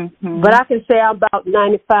 Mm-hmm. But I can say I'm about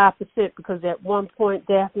 95% because at one point,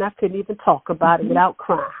 Daphne, I couldn't even talk about it without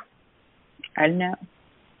crying. I know.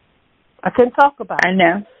 I couldn't talk about it. I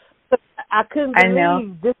know. But I couldn't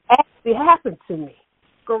believe this actually happened to me.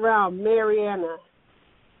 Go around Mariana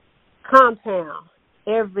compound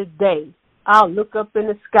every day. I'll look up in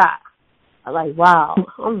the sky. I'm like, wow,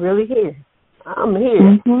 I'm really here. I'm here.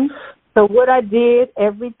 Mm-hmm. So what I did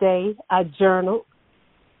every day, I journaled.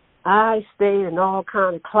 I stayed in all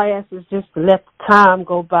kind of classes just to let the time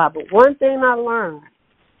go by. But one thing I learned,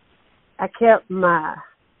 I kept my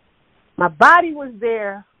body was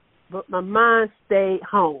there, but my mind stayed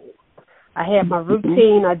home. I had my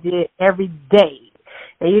routine I did every day.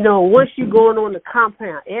 And, once you going on the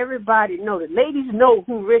compound, everybody know, the ladies know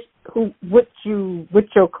what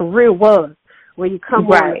your career was when you come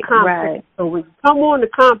on the compound. Right. So when you come on the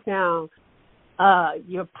compound,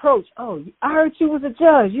 you approach, I heard you was a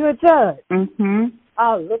judge. You're a judge. Mm-hmm.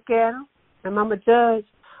 I'll look at him. Am I a judge?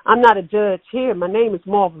 I'm not a judge here. My name is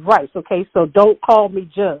Marvin Rice, okay? So don't call me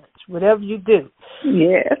judge, whatever you do.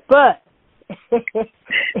 Yeah. But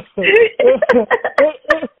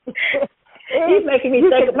he's making me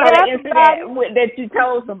think about an incident that you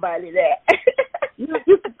told somebody that.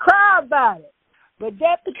 you could cry about it. But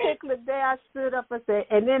that particular day I stood up and said,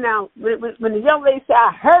 and then when the young lady said,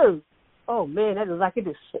 I heard, oh man, that was like it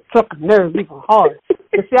just struck a nerve even harder.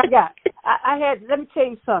 But see, I had, let me tell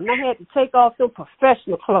you something, I had to take off some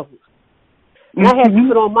professional clothes. And I had to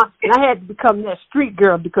put on and I had to become that street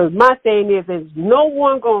girl because my thing is there's no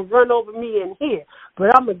one going to run over me in here.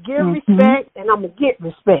 But I'm going to give respect and I'm going to get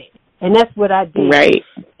respect. And that's what I did. Right.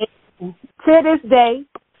 And to this day,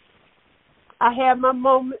 I had my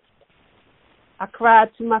moments. I cried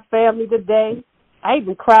to my family today. I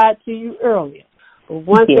even cried to you earlier. But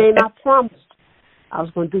one thing I promised, I was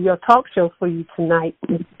going to do your talk show for you tonight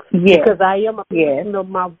because I am a person of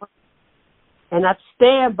my word. And I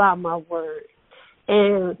stand by my word.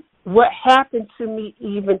 And what happened to me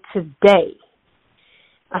even today,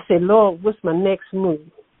 I said, Lord, what's my next move?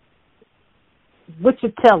 What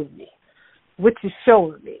you telling me? What you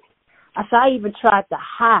showing me? I said, I even tried to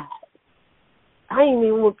hide. I didn't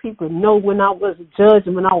even want people to know when I was a judge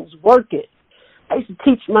and when I was working. I used to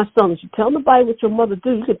teach my sons, you tell nobody what your mother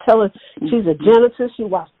do. You can tell her she's a janitor, she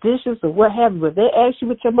washes dishes or what have you. But they ask you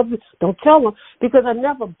what your mother do, don't tell them because I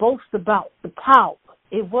never boast about the power.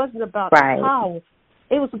 It wasn't about the power.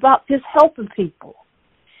 It was about just helping people.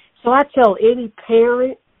 So I tell any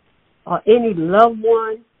parent or any loved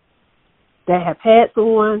one that have had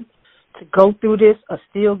someone to go through this or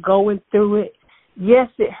still going through it, yes,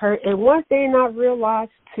 it hurt. And one thing I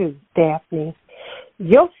realized too, Daphne,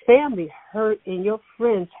 your family hurt and your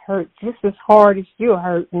friends hurt just as hard as you're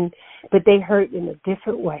hurting, but they hurt in a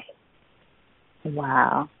different way.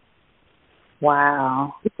 Wow.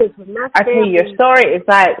 Because when my I tell you, your story is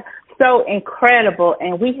like so incredible,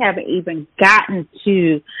 and we haven't even gotten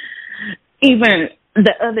to even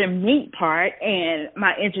the other meat part, and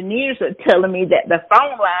my engineers are telling me that the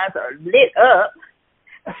phone lines are lit up.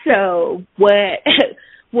 So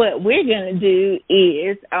what we're going to do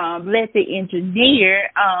is let the engineer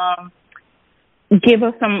give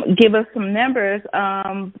us some numbers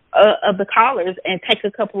of the callers and take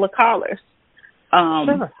a couple of callers.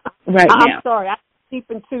 Sure. Right now. I'm sorry, I'm deep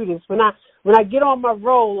into this. When I get on my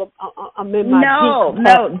roll, I'm in my No,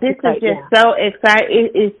 this is just so exciting.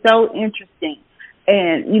 It is so interesting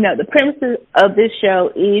And, the premises of this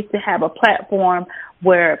show is to have a platform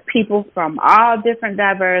where people from all different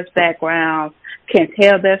diverse backgrounds can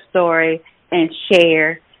tell their story and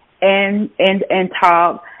share and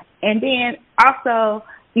talk. And then also,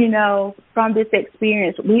 from this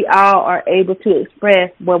experience, we all are able to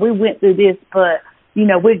express, well, we went through this, but,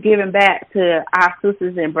 we're giving back to our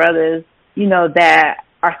sisters and brothers, that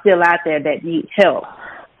are still out there that need help.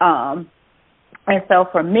 And so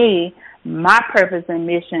for me, my purpose and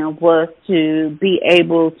mission was to be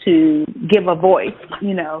able to give a voice,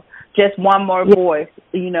 just one more voice,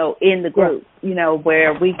 in the group,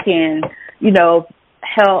 where we can,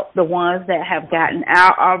 help the ones that have gotten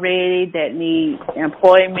out already, that need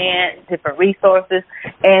employment, different resources,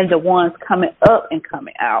 and the ones coming up and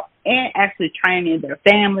coming out, and actually training their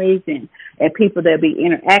families and people they'll be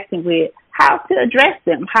interacting with, how to address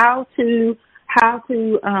them, how to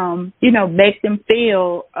make them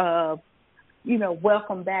feel,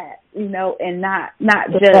 welcome back, and not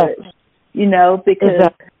judge, because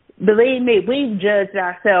believe me, we've judged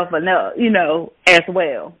ourselves enough, as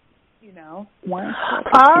well. All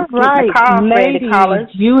right, ladies,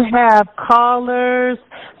 you have callers,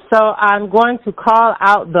 so I'm going to call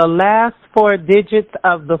out the last 4 digits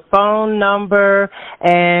of the phone number,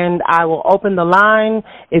 and I will open the line.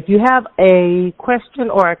 If you have a question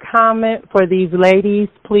or a comment for these ladies,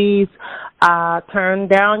 please turn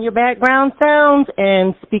down your background sounds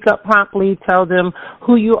and speak up promptly. Tell them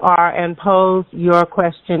who you are and pose your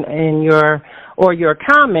question and your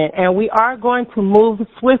comment. And we are going to move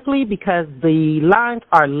swiftly because the lines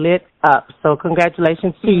are lit up. So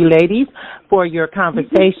congratulations to you ladies for your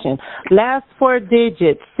conversation. Last 4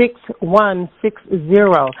 digits, 6160.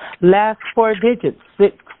 Last 4 digits,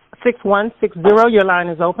 6160. Your line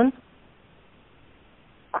is open.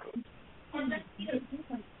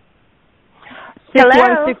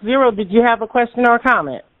 Hello? 6160, did you have a question or a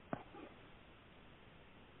comment?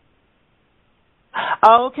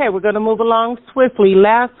 Okay, we're going to move along swiftly.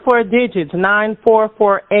 Last 4 digits,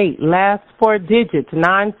 9448. Last 4 digits,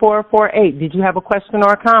 9448. Did you have a question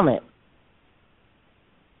or a comment?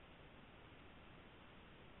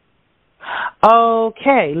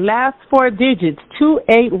 Okay, last 4 digits,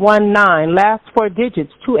 2819. Last 4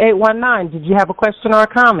 digits, 2819. Did you have a question or a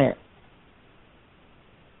comment?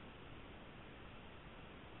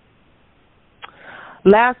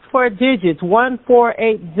 Last 4 digits,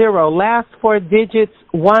 1480. Last 4 digits,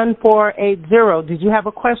 1480. Did you have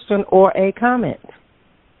a question or a comment?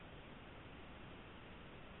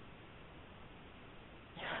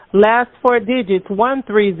 Last 4 digits,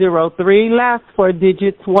 1303. Last 4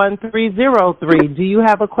 digits, 1303. Do you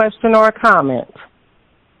have a question or a comment?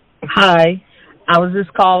 Hi. I was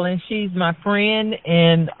just calling. She's my friend,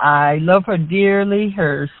 and I love her dearly.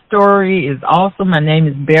 Her story is awesome. My name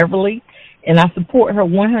is Beverly, and I support her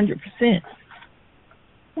 100%.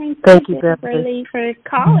 Thank you, Beverly, for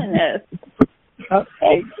calling us.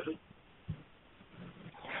 Okay.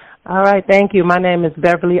 All right, thank you. My name is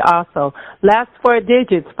Beverly also. Last 4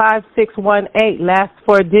 digits, 5618. Last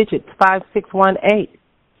 4 digits, 5618.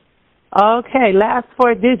 Okay, last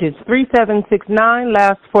 4 digits, 3769.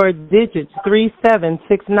 Last 4 digits,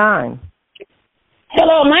 3769.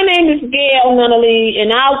 Hello, my name is Gail Nunnally,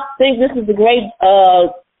 and I think this is a great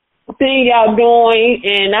thing y'all doing,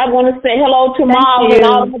 and I want to say hello to Mom and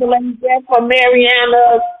all the other ladies there for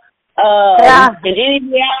Mariana. And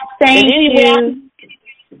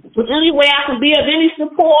any way I can be of any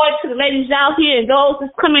support to the ladies out here and those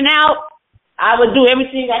that's coming out, I would do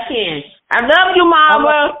everything I can. I love you,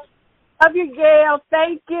 Mama. Love you, Gail.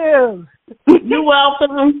 Thank you. You're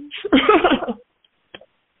welcome.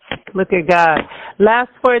 Look at God.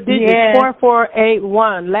 Last 4 digits,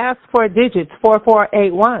 4481. Last 4 digits,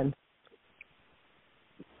 4481.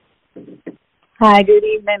 Hi, good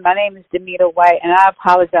evening. My name is Demeter White, and I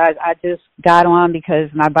apologize. I just got on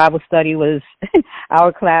because my Bible study was,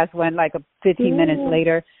 our class went like 15 minutes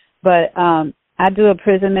later. But I do a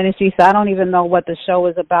prison ministry, so I don't even know what the show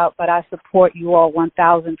is about, but I support you all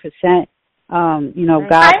 1,000%.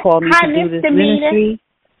 God called me to do this ministry.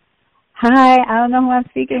 Hi, I don't know who I'm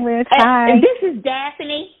speaking with. Hi. And this is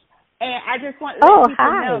Daphne. And I just want to let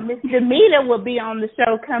people know Miss Demeter will be on the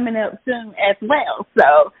show coming up soon as well.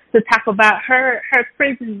 So to talk about her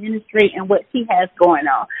prison ministry and what she has going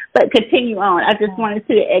on. But continue on. I just wanted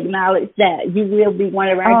to acknowledge that you will be one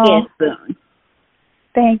of our guests soon.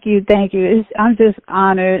 Thank you. I'm just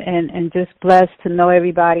honored and just blessed to know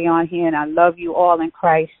everybody on here, and I love you all in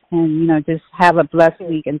Christ. And just have a blessed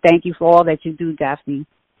week. And thank you for all that you do, Daphne.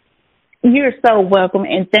 You're so welcome,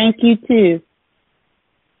 and thank you too.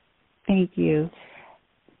 Thank you.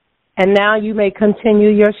 And now you may continue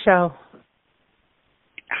your show.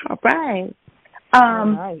 All right.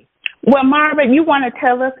 All right. Well, Marvin, you want to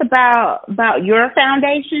tell us about your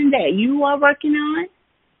foundation that you are working on?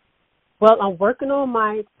 Well, I'm working on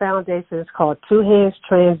my foundation. It's called Two Hands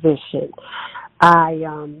Transition. I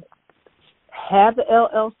have the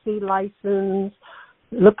LLC license,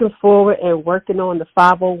 looking forward and working on the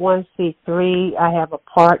 501c3. I have a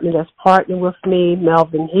partner that's partnered with me,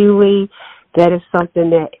 Melvin Huey. That is something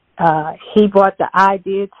that he brought the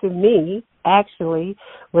idea to me, actually,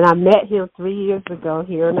 when I met him 3 years ago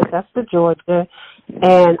here in Augusta, Georgia.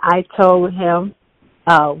 And I told him,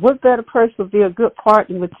 what better person would be a good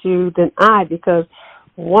partner with you than I? Because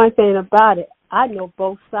one thing about it, I know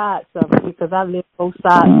both sides of it because I live both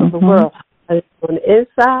sides of the world. I live on the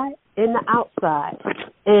inside and the outside.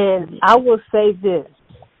 And I will say this,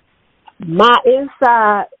 my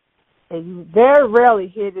inside, and you very rarely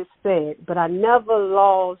hear this said, but I never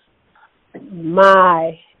lost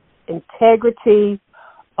my integrity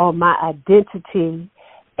or my identity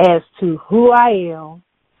as to who I am,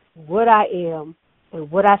 what I am, and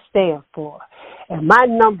what I stand for. And my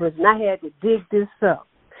numbers, and I had to dig this up.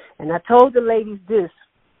 And I told the ladies this,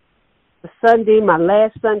 my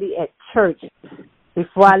last Sunday at church,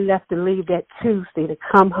 before I left to leave that Tuesday to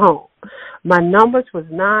come home. My numbers was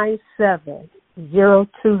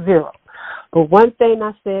 97020. But one thing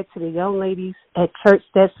I said to the young ladies at church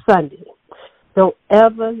that Sunday, don't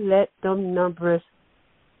ever let them numbers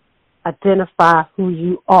identify who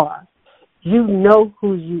you are. You know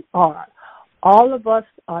who you are. All of us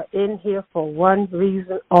are in here for one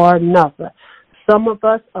reason or another. Some of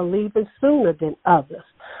us are leaving sooner than others.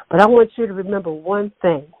 But I want you to remember one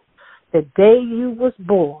thing. The day you was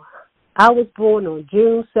born, I was born on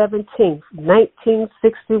June 17th,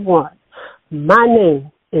 1961. My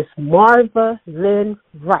name is Marva Lynn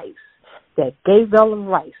Rice. That Gabriella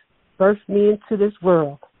Rice birthed me into this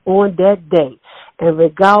world on that day. And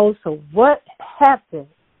regardless of what happened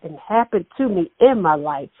and happened to me in my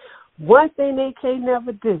life, one thing they can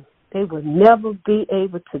never do, they will never be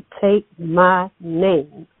able to take my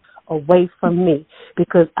name away from me,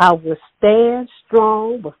 because I will stand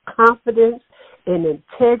strong with confidence and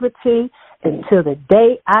integrity until the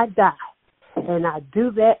day I die. And I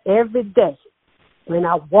do that every day. When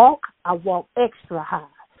I walk extra high.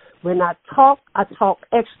 When I talk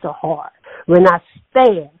extra hard. When I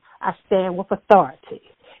stand with authority.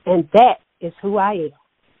 And that is who I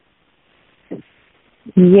am.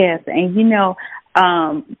 Yes, and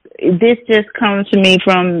this just comes to me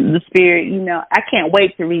from the Spirit. I can't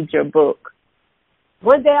wait to read your book.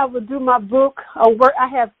 One day I will do my book. I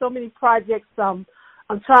have so many projects I'm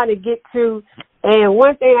trying to get to. And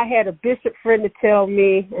one thing I had a bishop friend to tell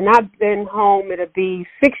me, and I've been home, it'll be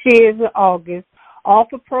 6 years in August,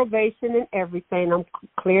 off of probation and everything. I'm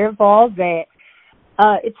clear of all that.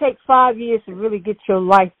 It takes 5 years to really get your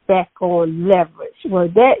life back on leverage. Well,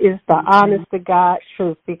 that is the honest to God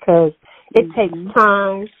truth, because it takes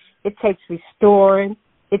time, it takes restoring,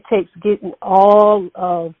 it takes getting all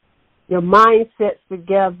of your mindsets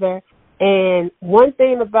together. And one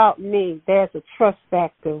thing about me, there's a trust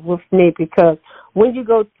factor with me, because when you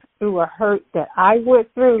go through a hurt that I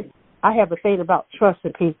went through, I have a thing about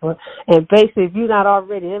trusting people. And basically, if you're not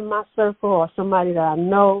already in my circle or somebody that I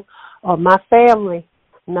know or my family,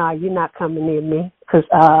 nah, you're not coming near me, because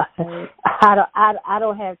I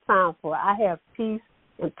don't have time for it. I have peace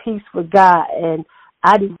and peace with God, and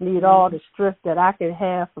I just need all the strength that I can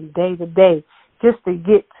have from day to day just to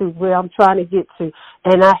get to where I'm trying to get to.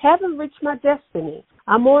 And I haven't reached my destiny.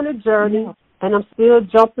 I'm on a journey, and I'm still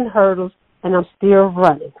jumping hurdles, and I'm still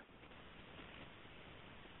running.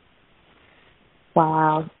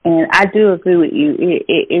 Wow. And I do agree with you.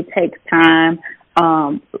 It takes time.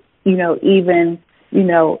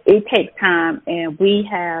 It takes time, and we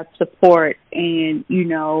have support and,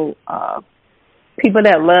 people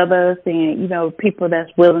that love us and, people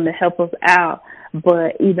that's willing to help us out.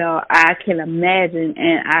 But, I can imagine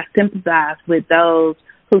and I sympathize with those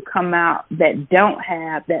who come out that don't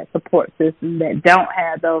have that support system, that don't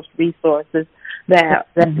have those resources, that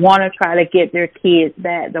want to try to get their kids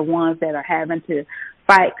back, the ones that are having to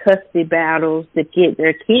fight custody battles to get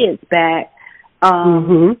their kids back.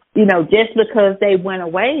 Just because they went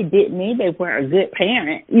away didn't mean they weren't a good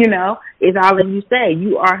parent. It's all that you say.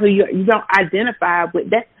 You are who you are. You don't identify with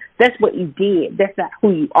that. That's what you did. That's not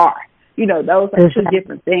who you are. Those are two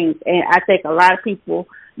different things. And I think a lot of people,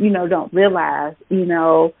 don't realize,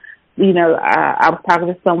 I was talking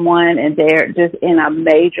to someone and they're just in a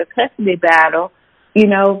major custody battle.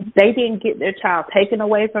 They didn't get their child taken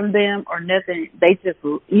away from them or nothing. They just,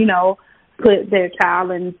 put their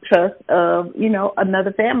child in trust of,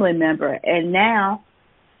 another family member. And now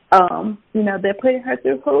they're putting her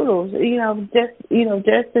through hurdles,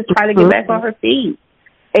 just to try to get back on her feet.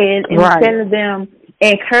 And instead of them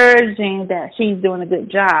encouraging that she's doing a good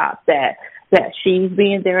job, that she's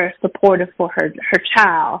being there supportive for her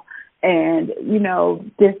child, and,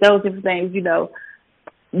 just those different things,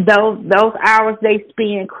 those hours they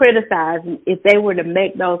spend criticizing, if they were to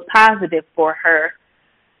make those positive for her,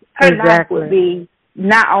 her life would be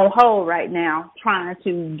not on hold right now trying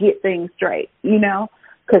to get things straight,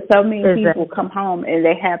 because so many people come home and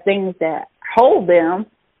they have things that hold them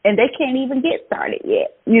and they can't even get started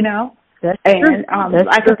yet, That's and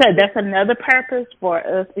like true. I said, that's another purpose for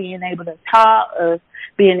us being able to talk, us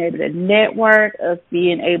being able to network, us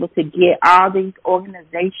being able to get all these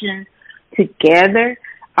organizations together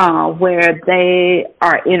where they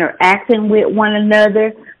are interacting with one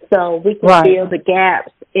another so we can fill the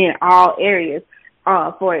gaps in all areas.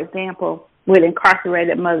 For example, with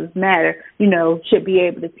Incarcerated Mothers Matter, should be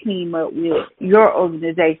able to team up with your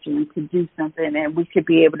organization to do something, and we should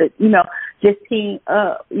be able to, just team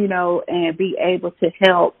up, and be able to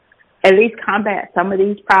help at least combat some of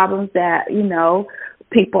these problems that,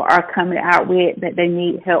 people are coming out with that they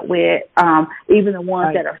need help with, even the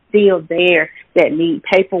ones that are still there that need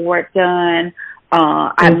paperwork done.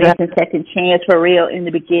 I mentioned Second Chance for real in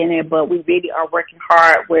the beginning, but we really are working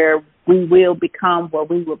hard where we will become what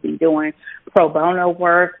we will be doing pro bono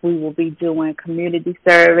work. We will be doing community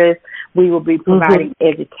service. We will be providing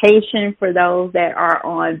education for those that are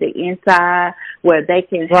on the inside where they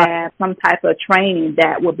can have some type of training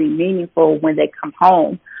that will be meaningful when they come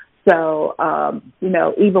home. So,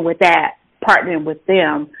 even with that, partnering with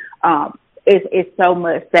them, it's so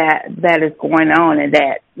much that is going on and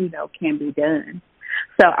that, can be done.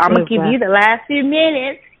 So I'm going to give you the last few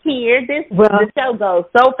minutes here. The show goes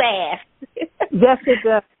so fast. Yes, it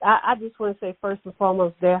does. I just want to say first and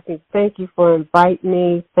foremost, Daphne, thank you for inviting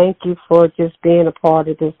me. Thank you for just being a part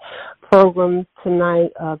of this program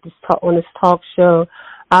tonight, on this talk show.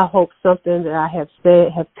 I hope something that I have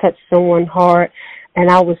said have touched someone's heart. And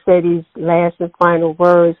I would say these last and final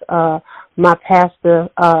words. My pastor,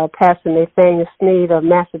 Pastor Nathaniel Sneed of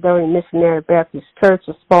Macedonian Missionary Baptist Church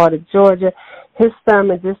of Sparta, Georgia, his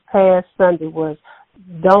sermon this past Sunday was,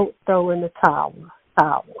 "Don't throw in the towel."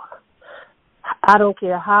 I don't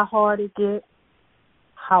care how hard it gets,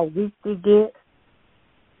 how weak it gets,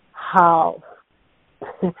 how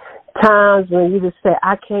times when you just say,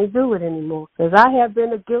 I can't do it anymore. Because I have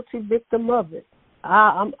been a guilty victim of it.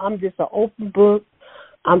 I'm just an open book.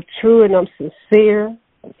 I'm true and I'm sincere.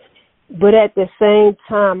 But at the same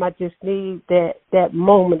time, I just need that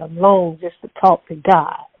moment alone just to talk to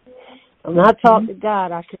God. When I talk to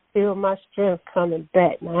God, I can feel my strength coming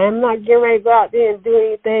back. Now, I'm not getting ready to go out there and do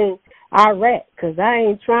anything Iraq, because I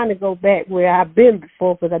ain't trying to go back where I've been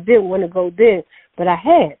before, because I didn't want to go there, but I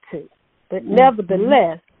had to. But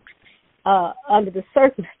nevertheless, under the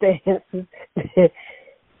circumstances,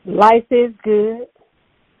 life is good.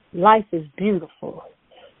 Life is beautiful.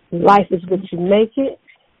 Life is what you make it.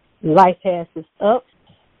 Life has its ups.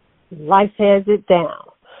 Life has it down.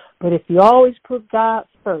 But if you always put God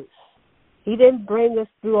first, He didn't bring us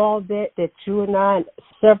through all that you and I and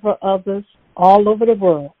several others all over the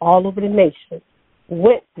world, all over the nation,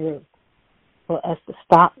 went through for us to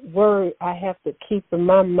stop worrying. I have to keep in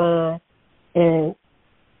my mind and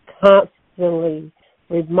constantly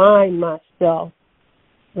remind myself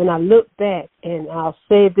when I look back, and I'll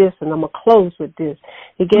say this, and I'm going to close with this.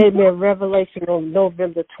 He gave me a revelation on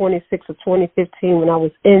November 26th of 2015 when I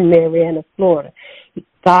was in Marianna, Florida.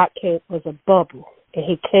 God was a bubble, and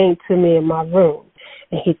He came to me in my room,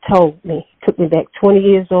 and He told me, took me back 20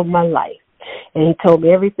 years of my life, and He told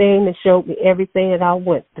me everything and showed me everything that I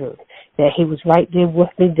went through, that He was right there with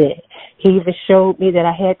me then. He even showed me that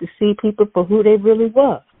I had to see people for who they really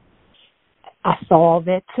were. I saw all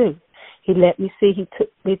that too. He let me see, He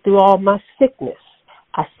took me through all my sickness.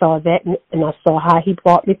 I saw that, and I saw how He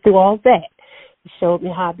brought me through all that. He showed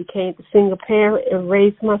me how I became a single parent and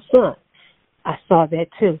raised my son. I saw that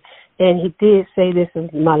too. And He did say, this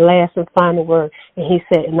is my last and final word, and He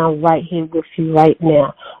said, and I'm right here with you right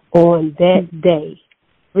now. On that day,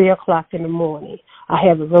 3:00 in the morning, I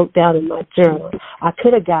have it wrote down in my journal. I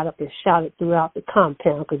could have got up and shouted throughout the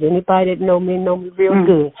compound, because anybody that know me real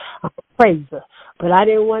good. I'm a praiser. But I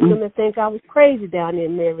didn't want them to think I was crazy down there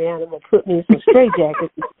in Marianna and put me in some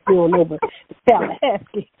straitjackets going over to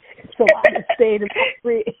Tallahassee. So I just stayed in my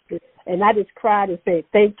fridge, and I just cried and said,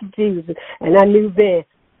 thank you, Jesus. And I knew then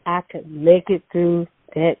I could make it through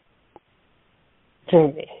that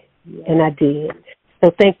journey, and I did.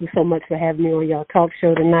 So thank you so much for having me on your talk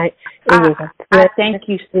show tonight. I thank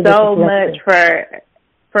you so much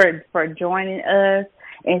for joining us.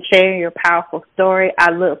 and sharing your powerful story.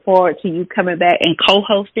 I look forward to you coming back and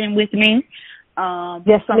co-hosting with me.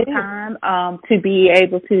 Sometime, to be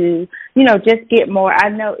able to, just get more. I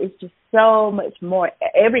know it's just so much more.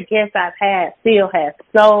 Every guest I've had still has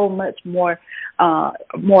so much more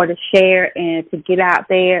to share and to get out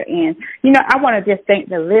there. And, I want to just thank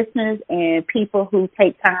the listeners and people who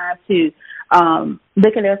take time to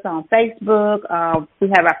look at us on Facebook. We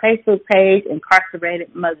have our Facebook page,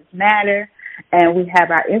 Incarcerated Mothers Matter, and we have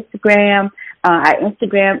our Instagram. Our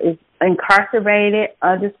Instagram is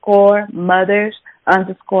incarcerated_mothers_matters.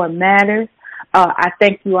 I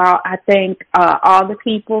thank you all. I thank all the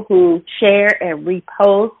people who share and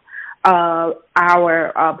repost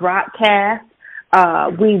our broadcast.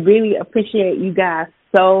 We really appreciate you guys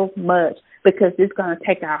so much, because it's going to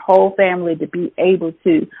take our whole family to be able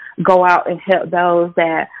to go out and help those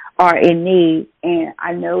that are in need. And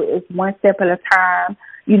I know it's one step at a time,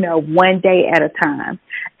 one day at a time.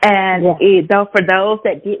 And though for those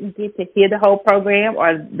that didn't get to hear the whole program,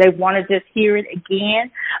 or they want to just hear it again,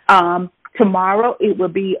 tomorrow it will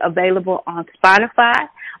be available on Spotify.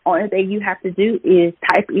 Only thing you have to do is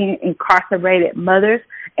type in Incarcerated Mothers,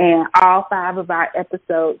 and all 5 of our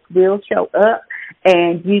episodes will show up,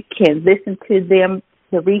 and you can listen to them,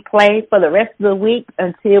 the replay, for the rest of the week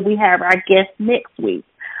until we have our guest next week.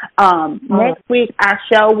 Next week, our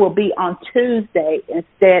show will be on Tuesday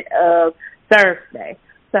instead of Thursday.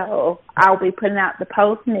 So I'll be putting out the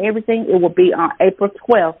post and everything. It will be on April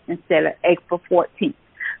 12th instead of April 14th.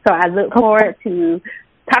 So I look forward to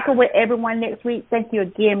talking with everyone next week. Thank you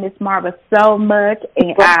again, Ms. Marva, so much,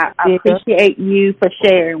 and I appreciate you for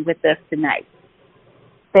sharing with us tonight.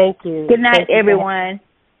 Thank you. Good night, everyone.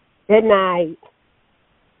 Good night.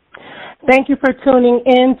 Thank you for tuning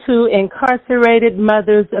in to Incarcerated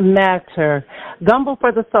Mothers Matter. Gumbo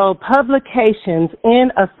for the Soul Publications,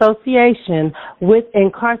 in association with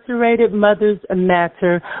Incarcerated Mothers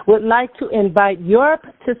Matter, would like to invite your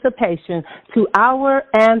participation to our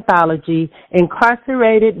anthology,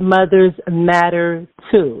 Incarcerated Mothers Matter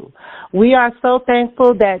 2. We are so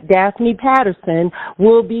thankful that Daphne Patterson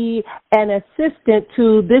will be an assistant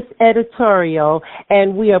to this editorial,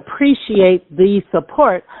 and we appreciate the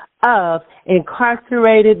support of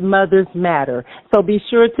Incarcerated Mothers Matter. So be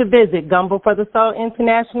sure to visit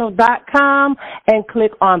GumboForTheSoulInternational.com and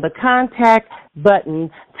click on the contact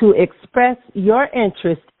button to express your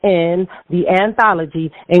interest in the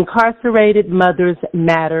anthology Incarcerated Mothers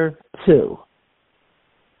Matter 2.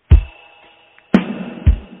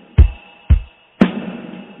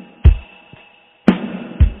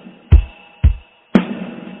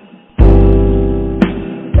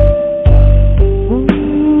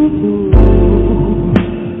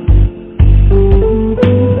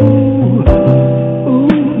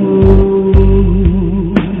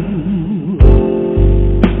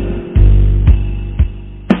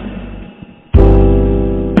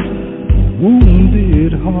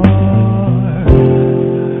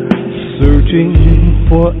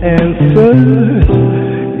 For answers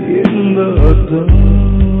in the dark,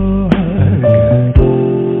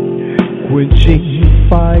 quenching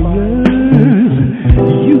fires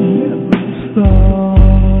you never start.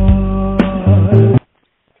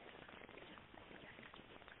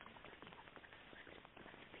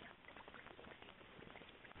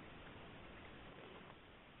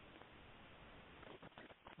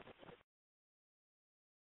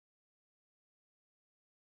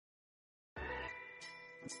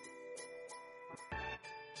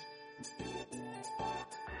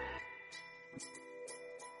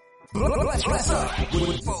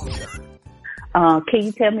 Can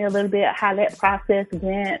you tell me a little bit how that process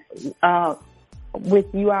went with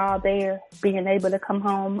you all there being able to come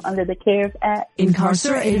home under the CARES Act?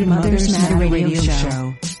 Incarcerated Mothers Matter radio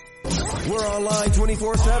show. We're online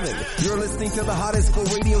 24/7. You're listening to the hottest school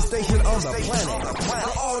radio station on the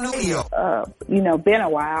planet. All radio. Been a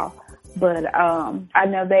while, but I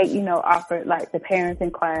know they, offered like the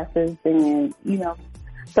parenting classes and,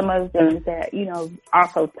 some other things that,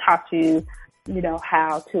 also taught you,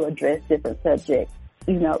 how to address different subjects,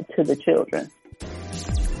 to the children.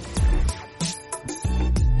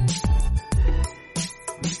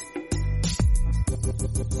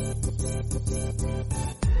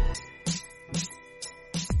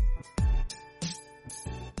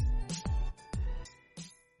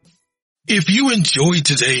 If you enjoyed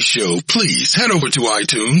today's show, please head over to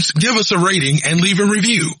iTunes, give us a rating, and leave a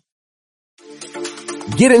review.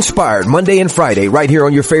 Get inspired Monday and Friday right here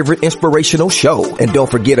on your favorite inspirational show. And don't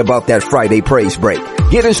forget about that Friday praise break.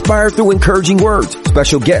 Get inspired through encouraging words,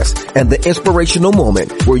 special guests, and the inspirational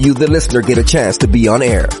moment where you, the listener, get a chance to be on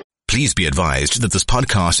air. Please be advised that this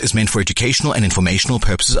podcast is meant for educational and informational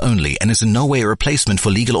purposes only and is in no way a replacement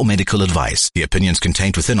for legal or medical advice. The opinions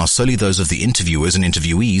contained within are solely those of the interviewers and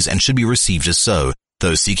interviewees and should be received as so.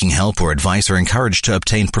 Those seeking help or advice are encouraged to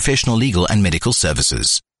obtain professional legal and medical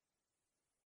services.